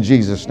yokes in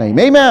Jesus' name.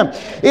 Amen.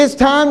 It's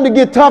time to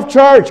get tough,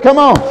 church. Come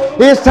on.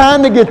 It's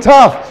time to get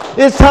tough.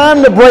 It's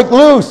time to break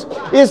loose.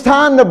 It's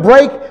time to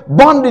break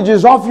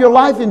bondages off your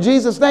life in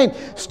Jesus' name.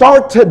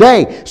 Start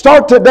today.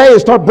 Start today and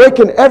start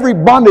breaking every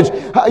bondage.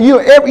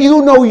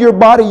 You know your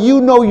body. You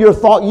know your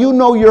thought. You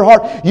know your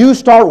heart. You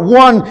start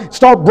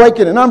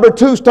breaking it. Number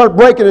two, start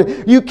breaking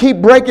it. You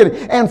keep breaking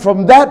it. And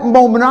from that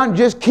moment on,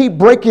 just keep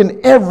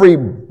breaking every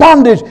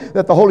bondage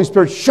that the Holy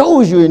Spirit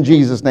shows you in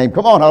Jesus' name.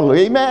 Come on,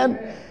 hallelujah.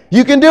 Amen.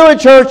 You can do it,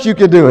 church. You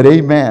can do it.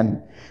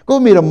 Amen. Go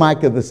with me to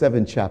Micah, the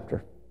 7th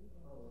chapter.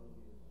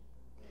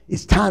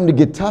 It's time to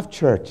get tough,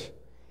 church.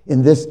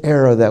 In this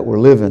era that we're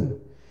living,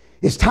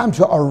 it's time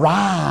to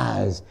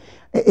arise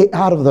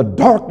out of the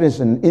darkness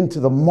and into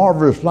the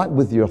marvelous light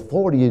with your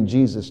authority in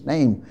Jesus'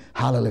 name.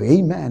 Hallelujah.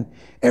 Amen.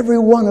 Every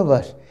one of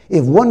us.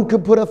 If one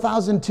could put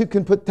 1,000, two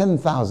can put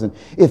 10,000.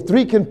 If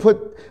three can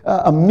put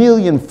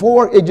 1,000,000,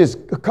 four,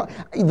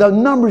 the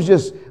numbers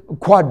just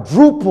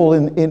quadruple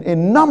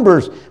in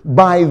numbers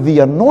by the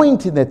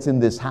anointing that's in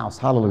this house.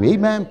 Hallelujah.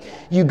 Amen.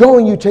 You go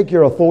and you take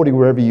your authority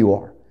wherever you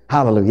are.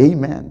 Hallelujah.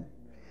 Amen.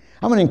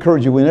 I'm going to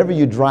encourage you, whenever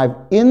you drive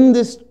down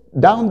this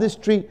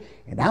street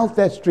and out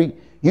that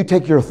street, you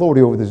take your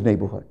authority over this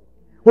neighborhood.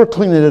 We're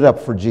cleaning it up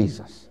for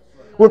Jesus.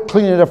 We're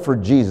cleaning it up for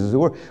Jesus.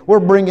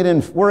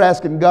 We're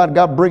asking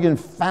God, bring in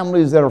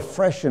families that are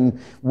fresh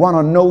and want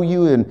to know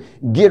you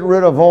and get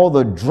rid of all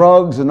the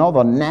drugs and all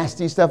the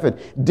nasty stuff and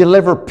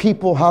deliver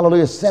people,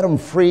 hallelujah, set them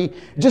free.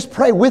 Just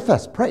pray with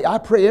us. I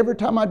pray every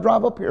time I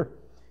drive up here.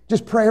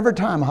 Just pray every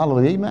time,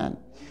 hallelujah, amen.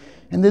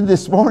 And then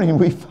this morning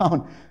we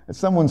found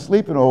someone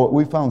sleeping, or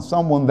we found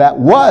someone that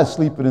was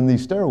sleeping in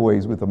these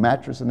stairways with a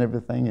mattress and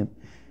everything, and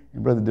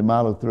Brother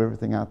DeMalo threw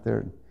everything out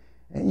there.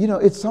 And you know,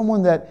 it's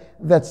someone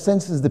that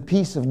senses the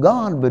peace of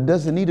God but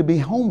doesn't need to be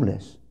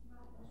homeless.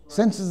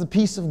 Senses the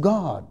peace of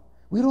God.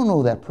 We don't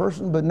know that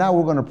person, but now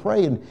we're going to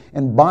pray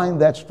and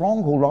bind that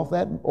stronghold off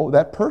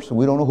that person.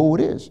 We don't know who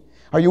it is.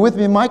 Are you with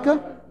me,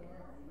 Micah?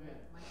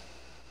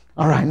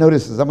 All right,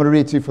 notice this. I'm going to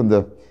read to you from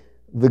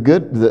the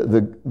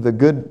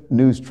Good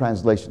News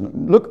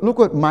Translation. Look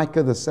what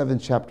Micah, the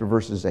 7th chapter,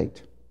 verses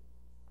 8.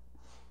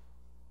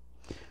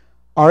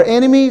 Our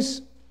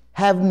enemies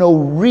have no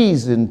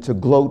reason to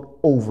gloat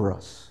over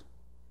us.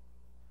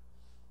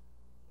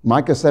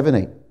 Micah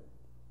 7:8.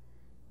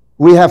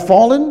 We have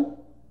fallen,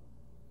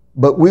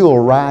 but we will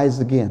rise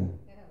again.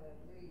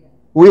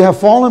 We have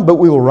fallen, but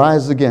we will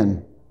rise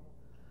again.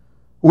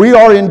 We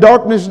are in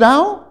darkness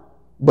now,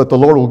 but the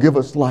Lord will give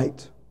us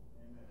light.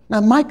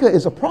 Now, Micah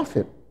is a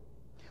prophet.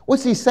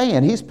 What's he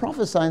saying? He's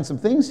prophesying some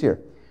things here.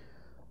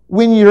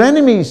 When your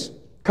enemies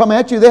come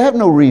at you, they have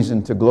no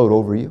reason to gloat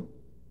over you.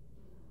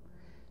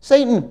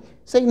 Satan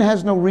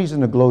has no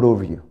reason to gloat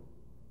over you.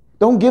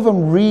 Don't give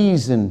him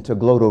reason to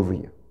gloat over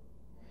you.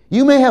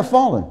 You may have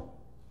fallen.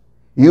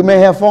 You may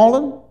have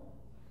fallen.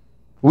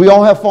 We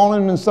all have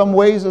fallen in some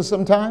ways and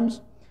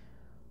sometimes,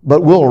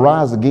 but we'll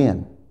rise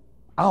again.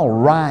 I'll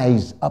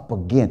rise up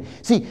again.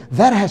 See,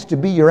 that has to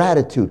be your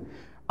attitude.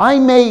 I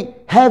may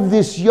have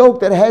this yoke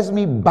that has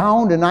me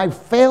bound and I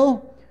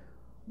fail,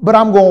 but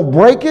I'm going to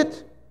break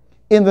it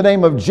in the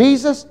name of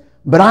Jesus,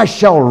 but I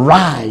shall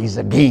rise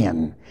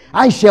again.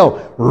 I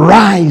shall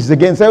rise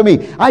again. Say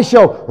with me, I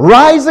shall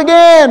rise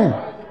again.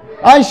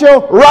 I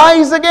shall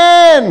rise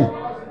again.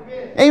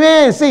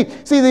 Amen. See,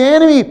 the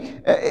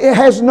enemy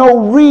has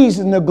no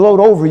reason to gloat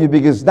over you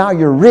because now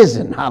you're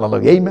risen.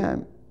 Hallelujah.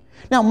 Amen.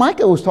 Now,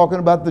 Micah was talking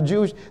about the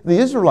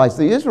Israelites.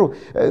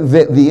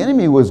 The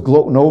enemy was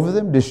gloating over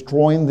them,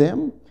 destroying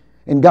them.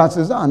 And God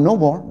says, no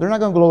more. They're not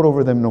going to gloat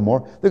over them no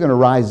more. They're going to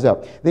rise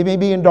up. They may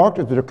be in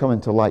darkness, but they're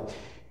coming to light.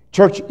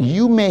 Church,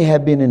 you may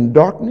have been in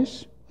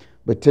darkness,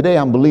 but today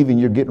I'm believing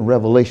you're getting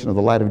revelation of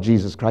the light of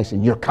Jesus Christ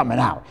and you're coming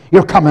out.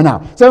 You're coming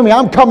out. Say with me,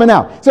 I'm coming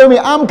out. Say with me,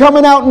 I'm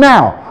coming out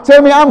now. Say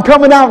with me, I'm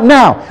coming out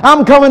now.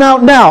 I'm coming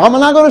out now. I'm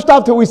not going to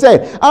stop till we say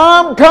it.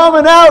 I'm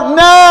coming out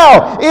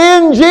now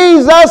in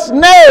Jesus'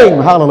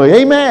 name. Hallelujah.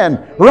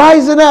 Amen.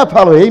 Rising up.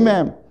 Hallelujah.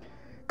 Amen.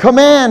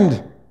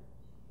 Command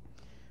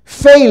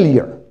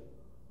failure.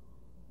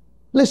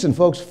 Listen,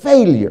 folks,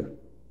 failure,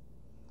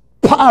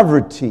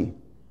 poverty,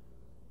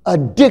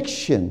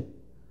 addiction,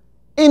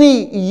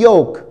 any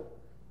yoke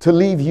to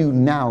leave you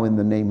now in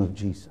the name of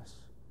Jesus.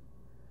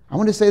 I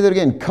want to say that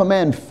again.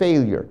 Command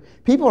failure.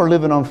 People are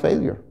living on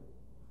failure.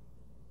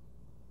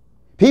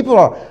 People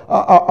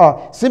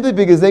are simply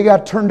because they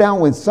got turned down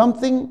with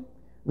something,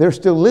 they're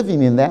still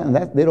living in that, and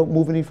that they don't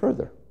move any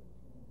further.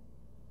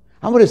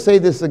 I'm going to say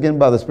this again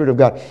by the Spirit of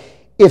God.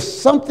 If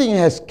something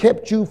has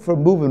kept you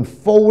from moving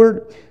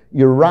forward,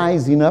 you're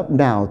rising up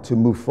now to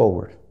move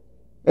forward.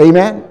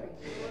 Amen?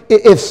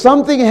 If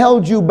something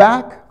held you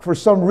back for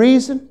some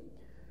reason,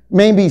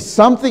 maybe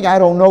something, I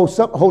don't know,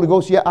 Holy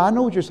Ghost, yeah, I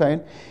know what you're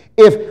saying.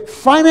 If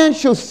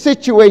financial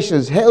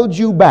situations held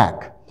you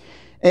back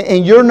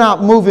and you're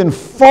not moving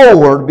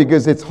forward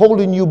because it's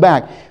holding you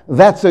back,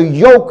 that's a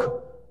yoke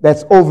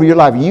that's over your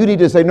life. You need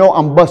to say, no,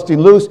 I'm busting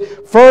loose.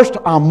 First,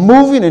 I'm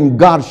moving and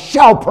God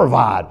shall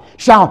provide.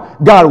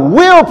 God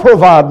will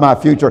provide my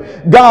future.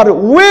 God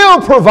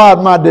will provide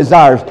my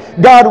desires.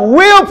 God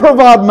will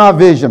provide my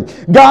vision.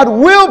 God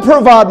will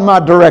provide my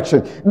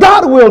direction.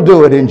 God will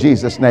do it in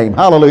Jesus' name.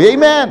 Hallelujah.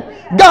 Amen.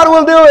 God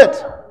will do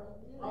it.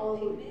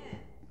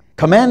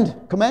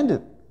 Command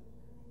it.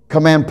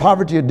 Command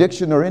poverty,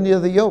 addiction, or any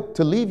other yoke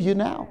to leave you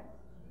now.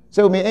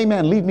 Say with me,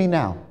 amen, leave me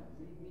now.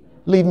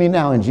 Leave me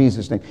now in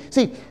Jesus' name.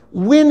 See,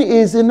 when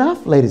is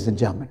enough, ladies and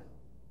gentlemen?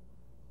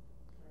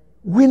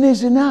 When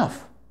is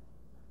enough?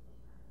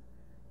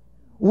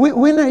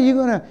 When are you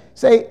going to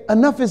say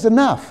enough is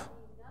enough?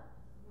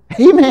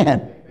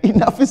 Amen.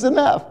 Enough is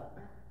enough.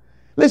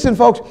 Listen,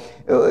 folks,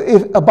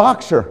 if a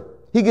boxer,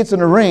 he gets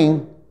in a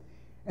ring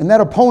and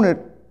that opponent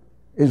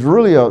is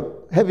really a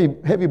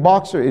heavy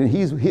boxer and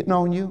he's hitting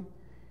on you,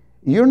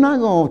 you're not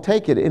going to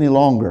take it any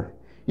longer.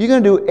 You're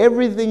going to do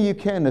everything you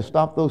can to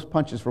stop those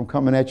punches from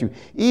coming at you.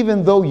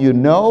 Even though you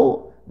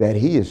that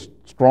he is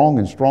strong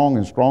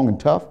and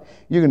tough,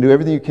 you're going to do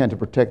everything you can to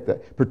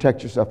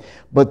protect yourself.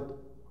 But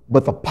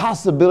the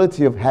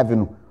possibility of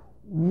having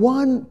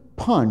one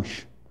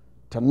punch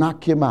to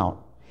knock him out,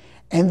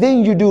 and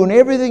then you're doing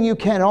everything you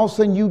can, all of a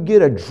sudden you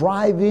get a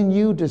drive in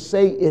you to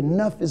say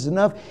enough is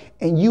enough,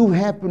 and you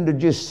happen to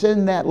just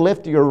send that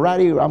lefty or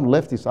righty, I'm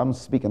lefty, so I'm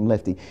speaking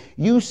lefty.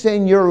 You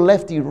send your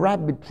lefty right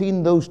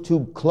between those two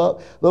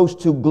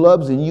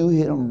gloves, and you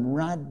hit him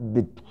right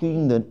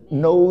between the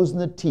nose and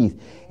the teeth,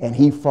 and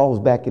he falls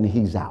back and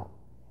he's out.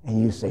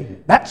 And you say,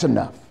 that's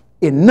enough.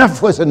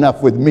 Enough was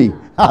enough with me.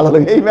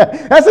 Hallelujah.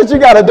 Amen. That's what you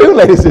got to do,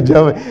 ladies and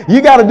gentlemen. You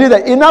got to do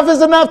that. Enough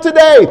is enough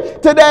today.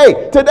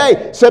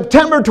 Today,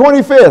 September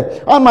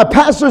 25th, on my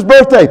pastor's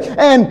birthday,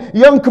 and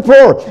Yom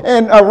Kippur,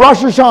 and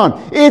Rosh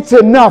Hashanah. It's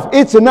enough.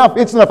 It's enough.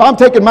 It's enough. I'm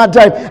taking my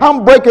time.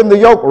 I'm breaking the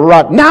yoke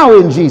right now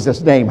in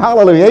Jesus' name.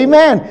 Hallelujah.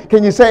 Amen.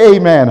 Can you say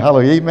amen?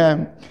 Hallelujah.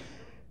 Amen.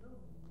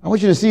 I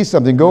want you to see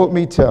something. Go with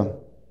me to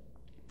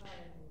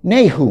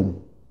Nahum.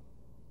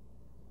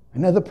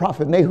 Another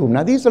prophet, Nahum.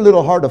 Now, these are a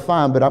little hard to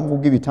find, but I'm going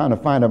to give you time to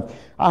find them.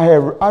 I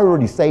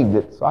already saved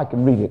it, so I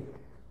can read it.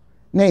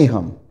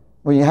 Nahum.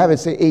 When you have it,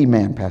 say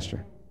amen,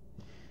 Pastor.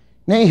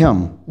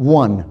 Nahum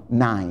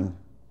 1:9.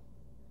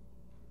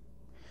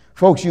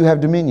 Folks, you have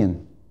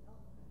dominion.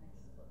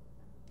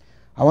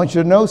 I want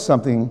you to know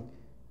something.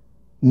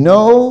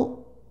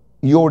 Know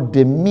your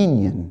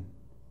dominion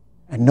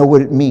and know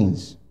what it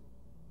means.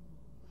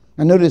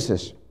 Now, notice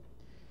this.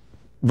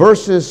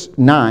 Verses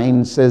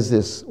 9 says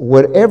this: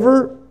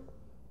 whatever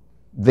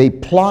they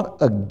plot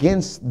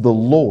against the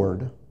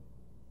Lord,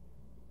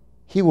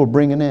 he will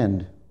bring an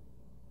end.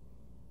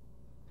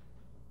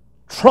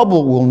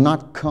 trouble will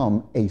not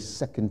come a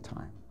second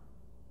time.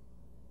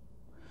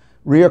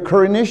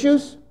 Reoccurring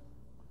issues,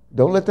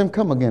 don't let them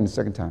come again a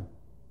second time.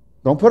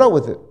 Don't put up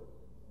with it.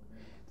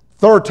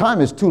 Third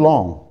time is too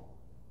long.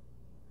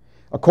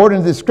 According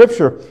to the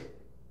scripture,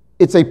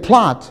 it's a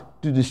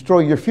plot to destroy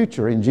your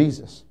future in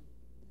Jesus.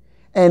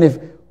 And if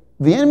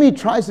the enemy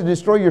tries to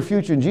destroy your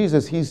future in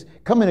Jesus, he's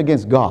coming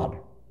against God.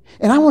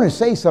 And I want to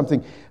say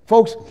something.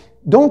 Folks,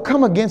 don't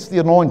come against the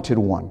anointed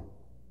one.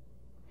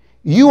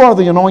 You are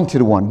the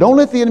anointed one. Don't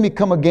let the enemy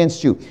come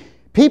against you.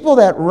 People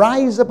that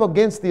rise up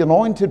against the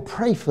anointed,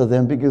 pray for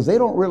them because they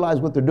don't realize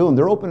what they're doing.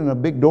 They're opening a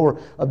big door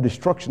of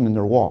destruction in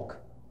their walk.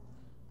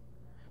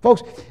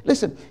 Folks,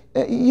 listen,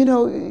 okay,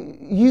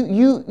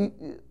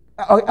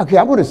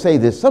 I'm going to say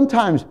this.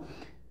 Sometimes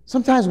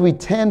we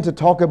tend to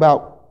talk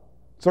about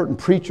certain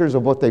preachers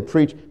of what they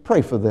preach.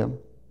 Pray for them.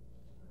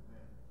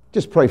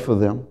 Just pray for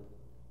them.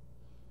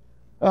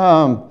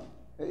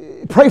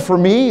 Pray for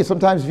me.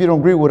 Sometimes if you don't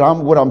agree with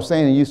what I'm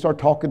saying and you start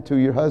talking to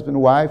your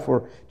husband, wife,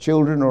 or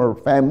children, or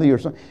family, or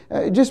something,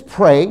 just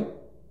pray.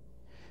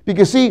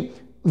 Because see,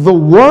 the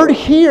word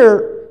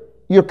here,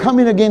 you're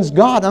coming against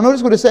God. Now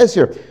notice what it says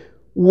here.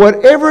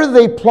 Whatever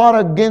they plot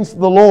against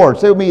the Lord,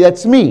 say with me,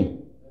 that's me.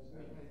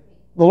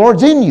 The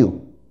Lord's in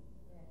you.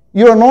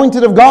 You're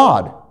anointed of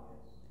God.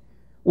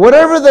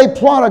 Whatever they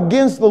plot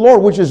against the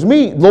Lord, which is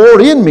me, the Lord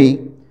in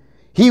me,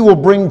 He will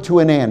bring to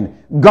an end.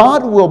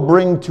 God will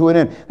bring to an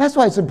end. That's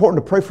why it's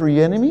important to pray for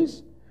your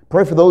enemies.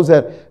 Pray for those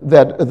that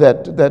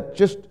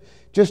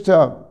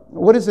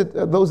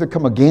those that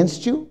come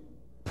against you.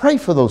 Pray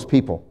for those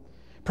people.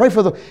 Pray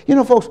for the,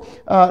 folks,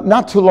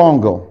 not too long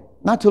ago,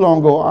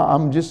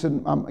 I'm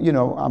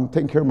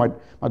taking care of my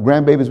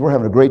grandbabies. We're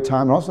having a great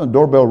time. And also the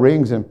doorbell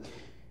rings.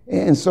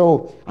 And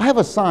so I have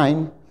a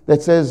sign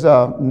that says,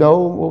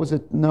 no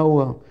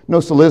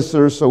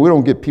solicitors, so we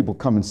don't get people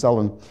coming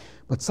selling.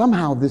 But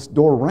somehow this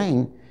door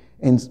rang,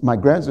 and my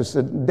grandson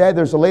said, Dad,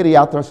 there's a lady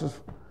out there. I said,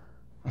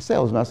 I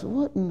said,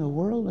 what in the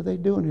world are they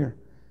doing here?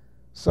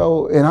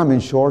 So, and I'm in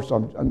shorts.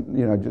 I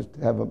just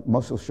have a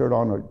muscle shirt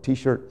on or a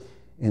T-shirt.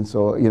 And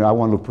so, I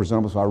want to look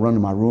presentable, so I run to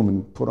my room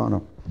and put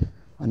on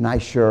a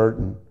nice shirt.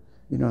 And,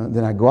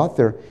 then I go out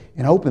there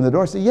and I open the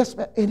door. I say, yes,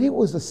 ma'am. And it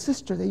was a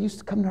sister that used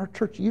to come to our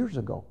church years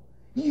ago.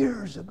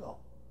 Years ago.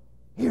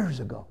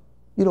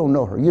 You don't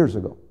know her, years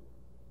ago.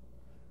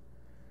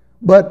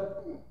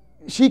 But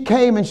she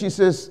came and she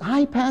says,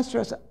 hi, Pastor.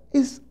 I said,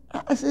 is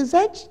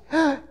that,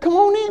 come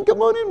on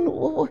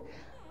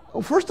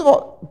in. First of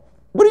all,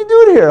 what are you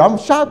doing here? I'm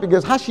shocked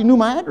because how she knew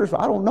my address,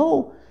 I don't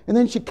know. And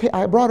then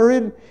I brought her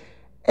in,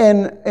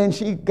 and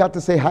she got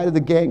to say hi to the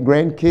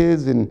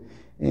grandkids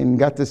and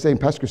got to say,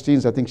 Pastor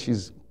Christine's, I think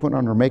she's putting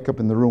on her makeup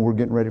in the room. We're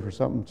getting ready for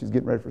something. She's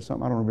getting ready for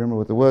something. I don't remember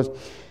what it was.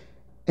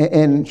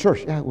 And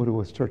church, what it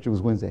was, church, it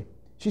was Wednesday.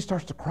 She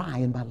starts to cry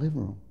in my living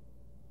room.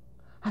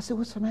 I said,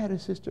 what's the matter,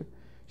 sister?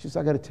 She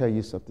said, I got to tell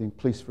you something.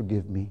 Please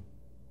forgive me.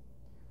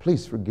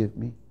 Please forgive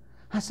me.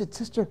 I said,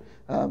 sister,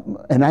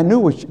 and I knew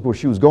where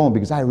she was going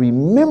because I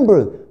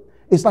remember,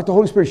 it's like the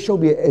Holy Spirit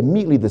showed me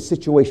immediately the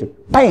situation.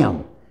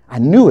 Bam! I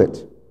knew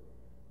it.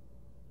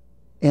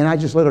 And I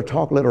just let her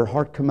talk, let her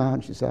heart come out.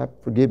 And she said,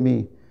 forgive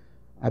me.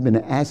 I've been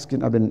asking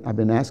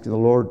the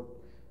Lord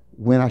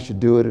when I should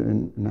do it,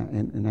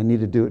 and I need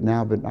to do it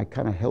now, but I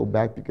kind of held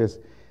back because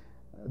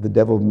the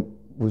devil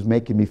was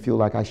making me feel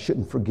like I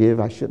shouldn't forgive.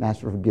 I shouldn't ask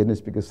for forgiveness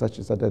because such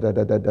and such,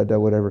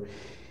 whatever.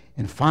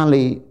 And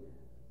finally,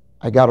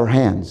 I got her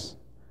hands.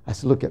 I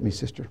said, look at me,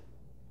 sister.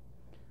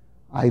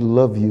 I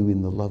love you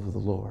in the love of the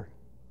Lord.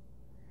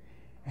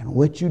 And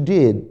what you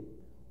did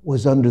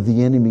was under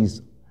the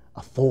enemy's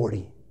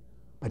authority.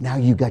 But now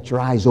you got your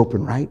eyes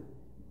open, right?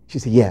 She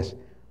said, yes,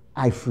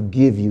 I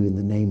forgive you in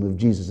the name of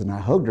Jesus. And I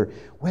hugged her.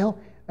 Well,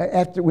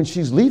 when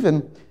she's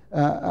leaving,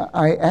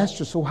 I asked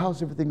her, so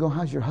how's everything going?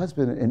 How's your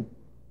husband? And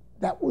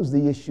that was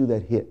the issue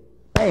that hit.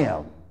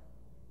 Bam!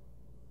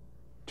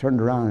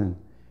 Turned around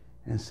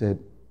and said,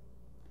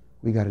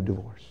 we got a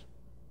divorce.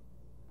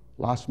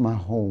 Lost my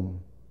home.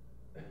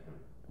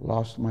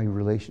 Lost my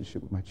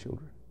relationship with my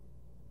children.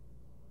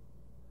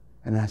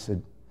 And I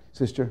said,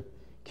 sister,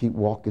 keep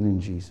walking in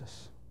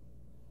Jesus.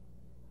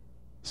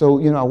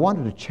 So, I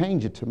wanted to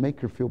change it to make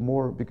her feel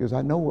more, because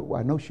I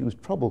know she was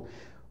troubled,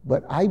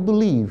 but I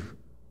believe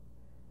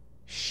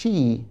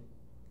she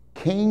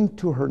came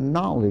to her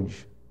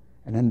knowledge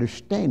and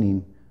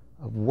understanding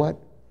of what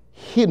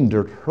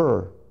hindered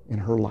her in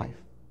her life.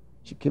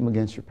 She came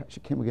against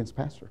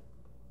Pastor.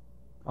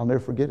 I'll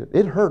never forget it.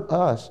 It hurt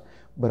us,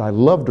 but I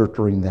loved her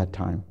during that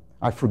time.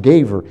 I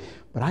forgave her,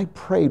 but I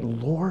prayed,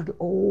 Lord,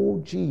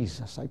 oh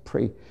Jesus, I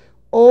pray.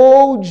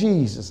 Oh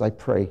Jesus, I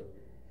pray.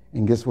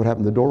 And guess what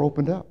happened? The door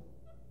opened up.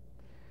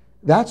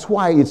 That's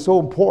why it's so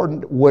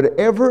important,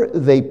 whatever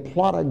they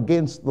plot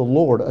against the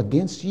Lord,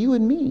 against you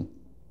and me,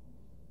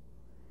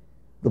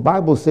 the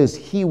Bible says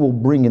He will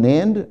bring an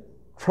end.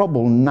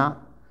 Trouble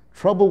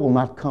will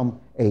not come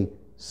a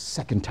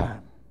second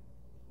time.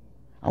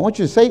 I want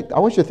you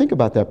to think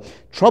about that.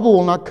 Trouble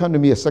will not come to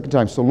me a second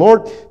time. So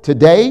Lord,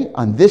 today,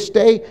 on this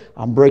day,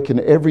 I'm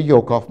breaking every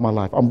yoke off my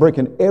life. I'm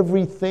breaking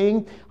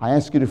everything. I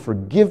ask you to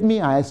forgive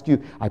me. I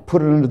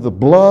put it under the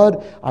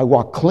blood. I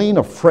walk clean,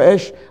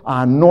 afresh.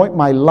 I anoint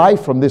my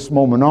life from this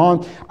moment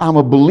on. I'm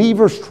a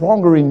believer,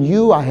 stronger in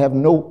you. I have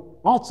no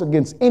oughts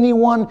against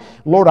anyone.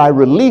 Lord, I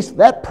release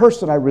that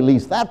person. I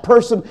release that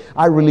person.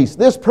 I release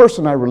this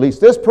person. I release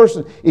this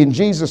person in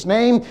Jesus'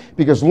 name.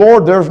 Because,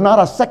 Lord, there's not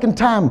a second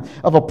time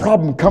of a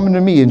problem coming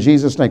to me in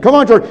Jesus' name. Come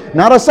on, church.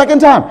 Not a second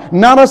time.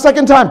 Not a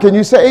second time. Can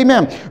you say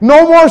amen?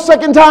 No more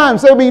second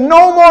times. There'll be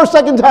no more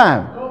second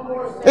time. No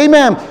more second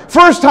amen. Time.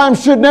 First time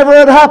should never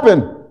have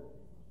happened.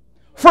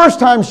 First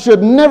time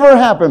should never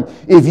happen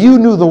if you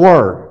knew the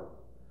Word.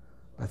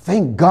 But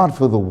thank God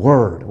for the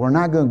Word. We're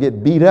not going to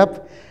get beat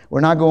up. We're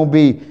not going to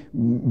be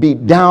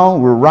beat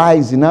down. We're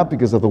rising up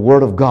because of the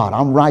Word of God.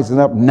 I'm rising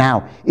up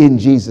now in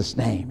Jesus'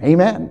 name.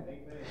 Amen.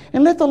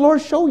 And let the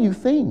Lord show you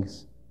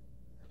things.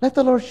 Let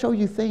the Lord show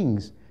you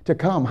things to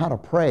come, how to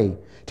pray.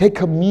 Take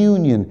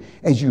communion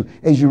as you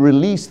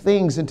release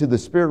things into the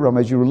spirit realm,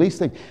 as you release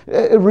things.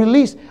 I'm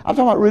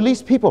talking about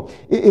release people.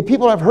 If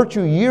people have hurt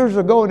you years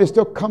ago and it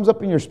still comes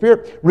up in your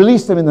spirit,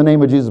 release them in the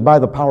name of Jesus by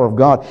the power of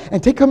God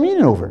and take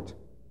communion over it.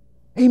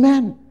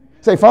 Amen.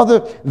 Say,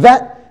 Father,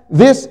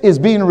 this is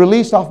being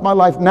released off my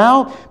life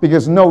now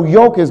because no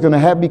yoke is going to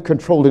have me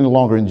controlled any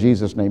longer in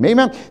Jesus' name.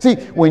 Amen. See,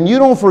 when you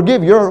don't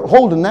forgive, you're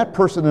holding that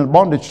person in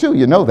bondage too.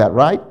 You know that,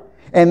 right?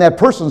 And that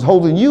person's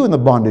holding you in the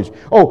bondage.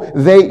 Oh,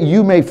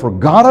 you may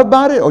forgot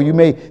about it, or you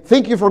may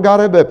think you forgot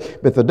it,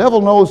 but the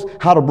devil knows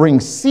how to bring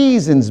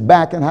seasons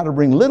back and how to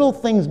bring little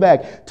things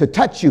back to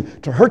touch you,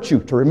 to hurt you,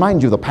 to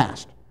remind you of the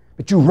past.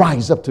 But you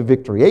rise up to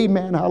victory.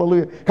 Amen.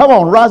 Hallelujah. Come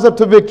on, rise up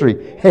to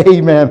victory.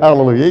 Amen.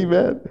 Hallelujah.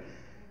 Amen.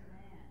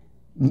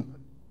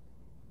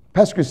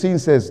 Pastor Christine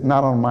says,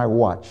 not on my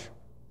watch.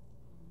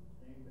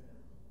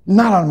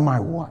 Not on my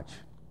watch.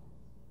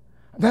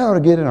 That ought to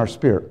get in our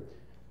spirit.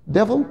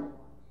 Devil,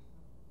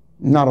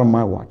 not on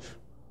my watch.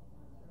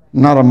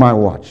 Not on my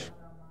watch.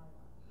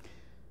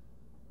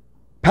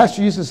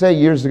 Pastor used to say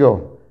years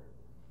ago,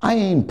 I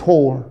ain't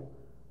poor.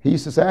 He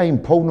used to say, I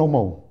ain't poor no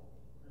more.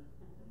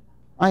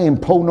 I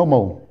ain't poor no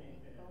more.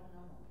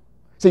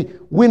 See,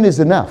 when is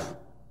enough?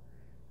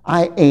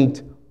 I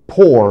ain't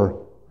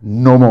poor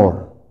no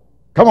more.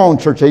 Come on,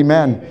 church,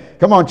 amen.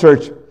 Come on,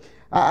 church.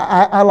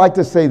 I like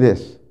to say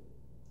this.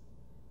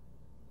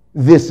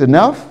 This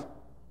enough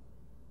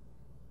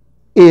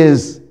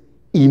is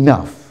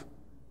enough.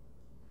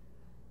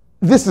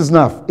 This is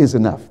enough is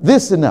enough.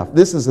 This enough.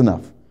 This is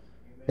enough.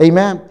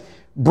 Amen.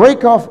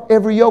 Break off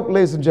every yoke,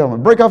 ladies and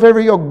gentlemen. Break off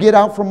every yoke. Get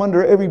out from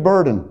under every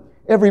burden.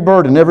 Every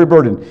burden, every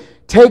burden.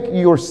 Take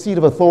your seat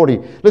of authority.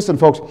 Listen,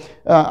 folks,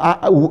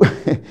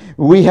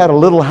 we had a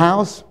little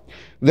house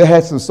that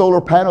had some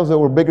solar panels that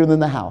were bigger than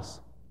the house.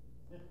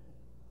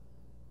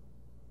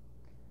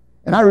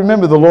 And I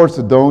remember the Lord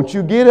said, don't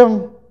you get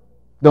them.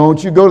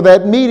 Don't you go to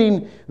that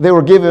meeting. They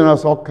were giving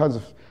us all kinds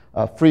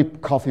of free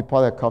coffee.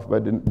 Probably that coffee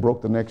but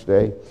broke the next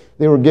day.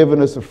 They were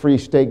giving us a free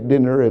steak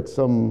dinner at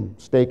some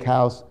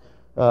steakhouse.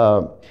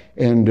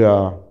 And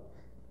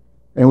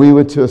we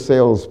went to a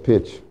sales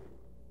pitch.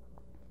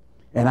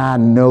 And I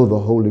know the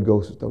Holy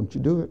Ghost says, don't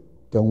you do it.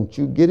 Don't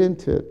you get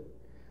into it.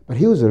 But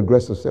he was an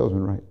aggressive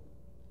salesman, right?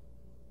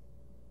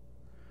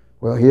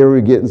 Well, here we're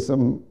getting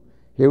some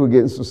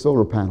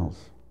solar panels.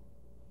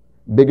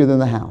 Bigger than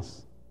the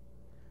house.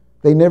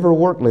 They never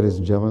work, ladies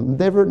and gentlemen.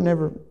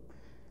 Never.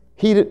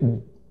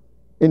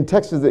 In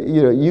Texas,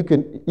 you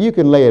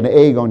can lay an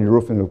egg on your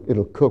roof and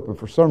it'll cook, but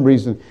for some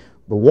reason,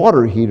 the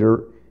water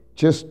heater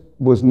just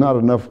was not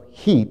enough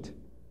heat.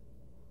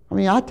 I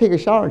mean, I'd take a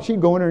shower and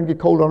she'd go in there and get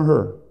cold on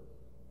her.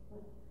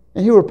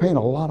 And you were paying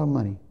a lot of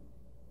money.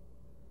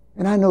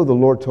 And I know the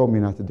Lord told me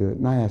not to do it.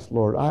 And I asked,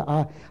 Lord,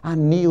 I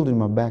kneeled in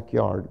my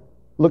backyard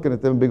looking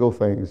at them big old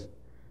things.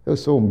 It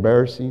was so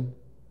embarrassing.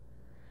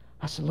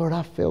 I said, Lord,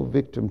 I fell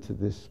victim to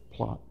this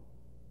plot.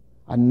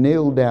 I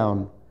knelt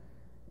down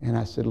and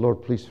I said,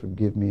 Lord, please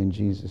forgive me in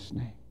Jesus'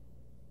 name.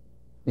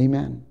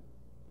 Amen.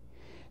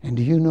 And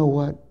do you know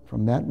what?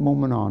 From that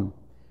moment on,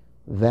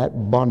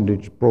 that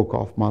bondage broke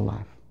off my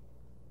life.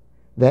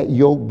 That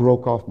yoke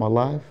broke off my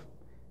life.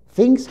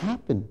 Things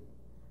happened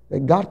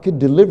that God could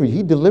deliver.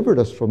 He delivered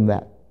us from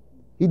that.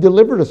 He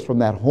delivered us from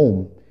that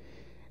home.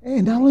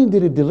 And not only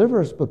did He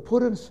deliver us, but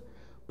put us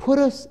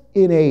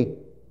in a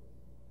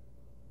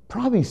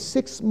probably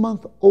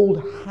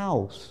 6-month-old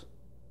house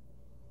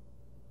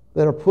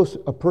that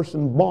a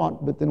person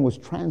bought but then was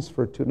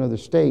transferred to another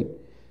state.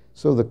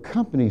 So the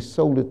company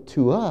sold it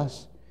to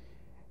us,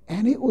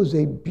 and it was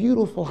a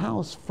beautiful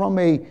house from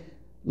a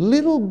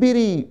little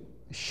bitty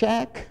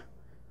shack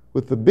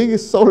with the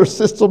biggest solar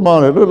system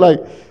on it. It looked like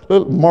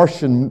little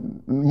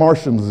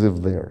Martians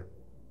lived there.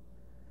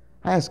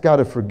 I asked God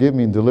to forgive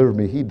me and deliver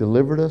me. He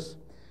delivered us,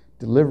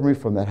 delivered me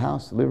from that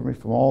house, delivered me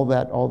from all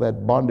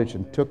that bondage,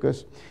 and took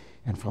us.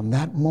 And from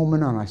that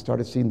moment on, I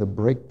started seeing the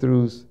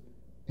breakthroughs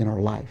in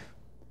our life.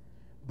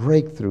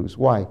 Breakthroughs.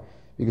 Why?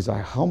 Because I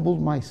humbled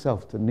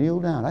myself to kneel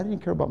down. I didn't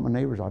care about my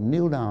neighbors. I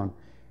kneeled down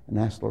and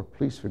ask, Lord,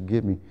 please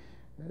forgive me.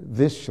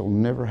 This shall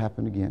never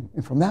happen again.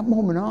 And from that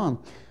moment on,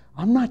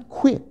 I'm not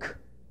quick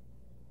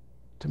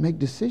to make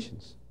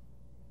decisions.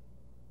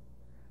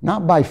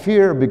 Not by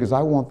fear, because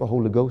I want the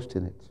Holy Ghost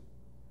in it.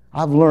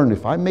 I've learned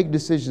if I make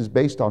decisions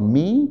based on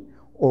me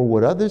or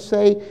what others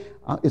say,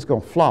 it's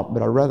going to flop,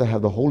 but I'd rather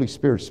have the Holy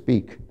Spirit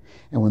speak.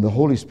 And when the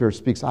Holy Spirit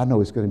speaks, I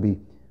know it's going to be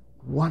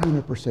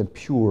 100%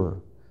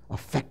 pure,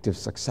 effective,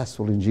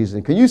 successful in Jesus'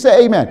 name. Can you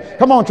say amen?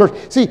 Come on, church.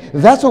 See,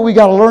 that's what we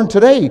got to learn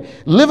today.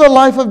 Live a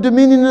life of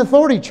dominion and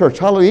authority, church.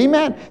 Hallelujah.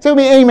 Amen. Say with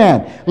me,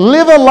 amen.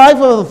 Live a life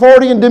of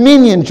authority and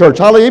dominion, church.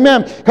 Hallelujah.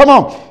 Amen. Come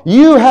on.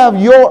 You have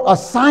your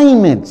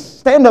assignments.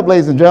 Stand up,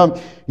 ladies and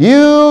gentlemen.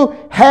 You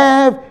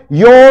have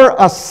your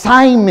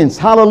assignments.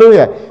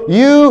 Hallelujah.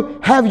 You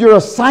have your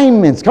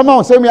assignments. Come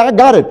on, say to me, I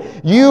got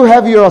it. You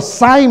have your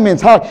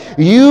assignments.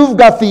 You've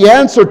got the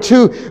answer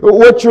to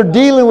what you're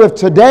dealing with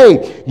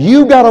today.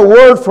 You got a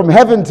word from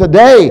heaven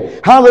today.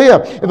 Hallelujah.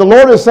 If the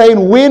Lord is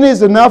saying, when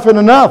is enough and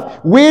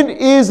enough? When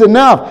is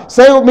enough?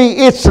 Say with me,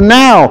 it's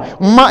now.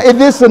 If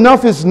this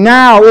enough is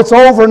now, it's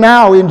over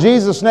now in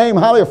Jesus' name.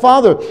 Hallelujah.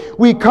 Father,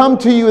 we come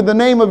to you in the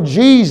name of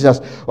Jesus.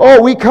 Oh,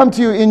 we come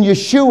to you in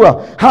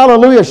Yeshua.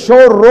 Hallelujah.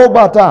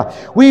 Shorobata.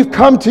 We've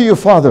come to you,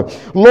 Father.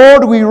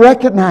 Lord, we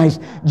recognize,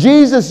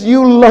 Jesus,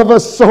 you love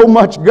us so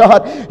much,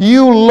 God.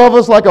 You love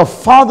us like a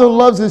father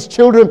loves his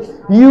children.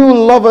 You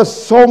love us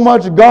so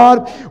much,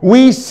 God.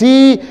 We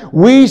see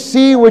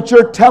what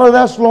you're telling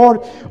us,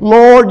 Lord.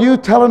 Lord, you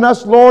telling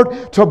us,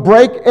 Lord, to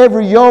break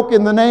every yoke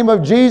in the name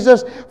of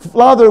Jesus.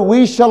 Father,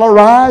 we shall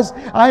arise.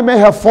 I may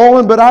have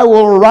fallen, but I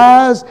will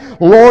arise.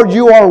 Lord,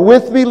 you are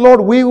with me.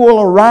 Lord, we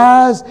will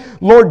arise,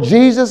 Lord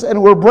Jesus,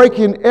 and we're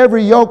breaking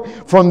every yoke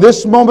from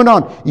this moment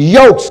on.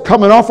 Yokes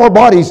coming off our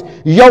bodies.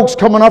 Yokes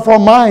coming off our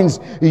minds.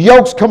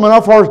 Yokes coming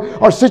off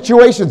our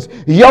situations.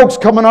 Yokes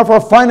coming off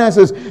our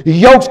finances.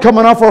 Yokes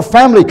coming off our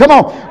family. Come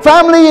on.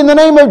 Family, in the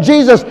name of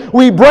Jesus,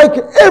 we break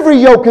every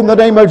yoke in the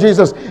name of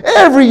Jesus.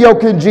 Every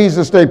yoke in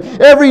Jesus' name.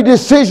 Every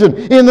decision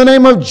in the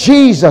name of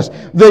Jesus.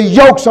 The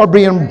yokes are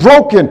being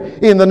broken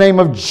in the name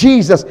of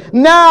Jesus.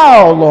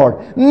 Now,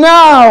 Lord.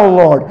 Now,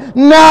 Lord.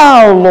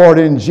 Now, Lord,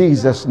 in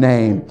Jesus'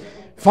 name.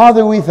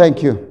 Father, we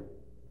thank you.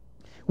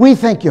 We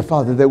thank you,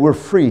 Father, that we're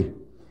free.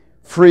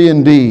 Free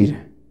indeed.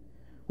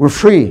 We're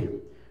free.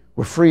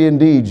 We're free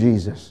indeed,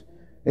 Jesus.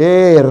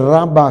 We're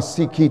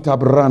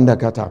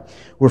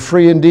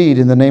free indeed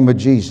in the name of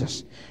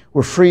Jesus.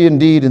 We're free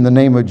indeed in the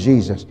name of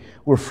Jesus.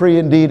 We're free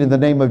indeed in the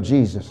name of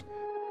Jesus.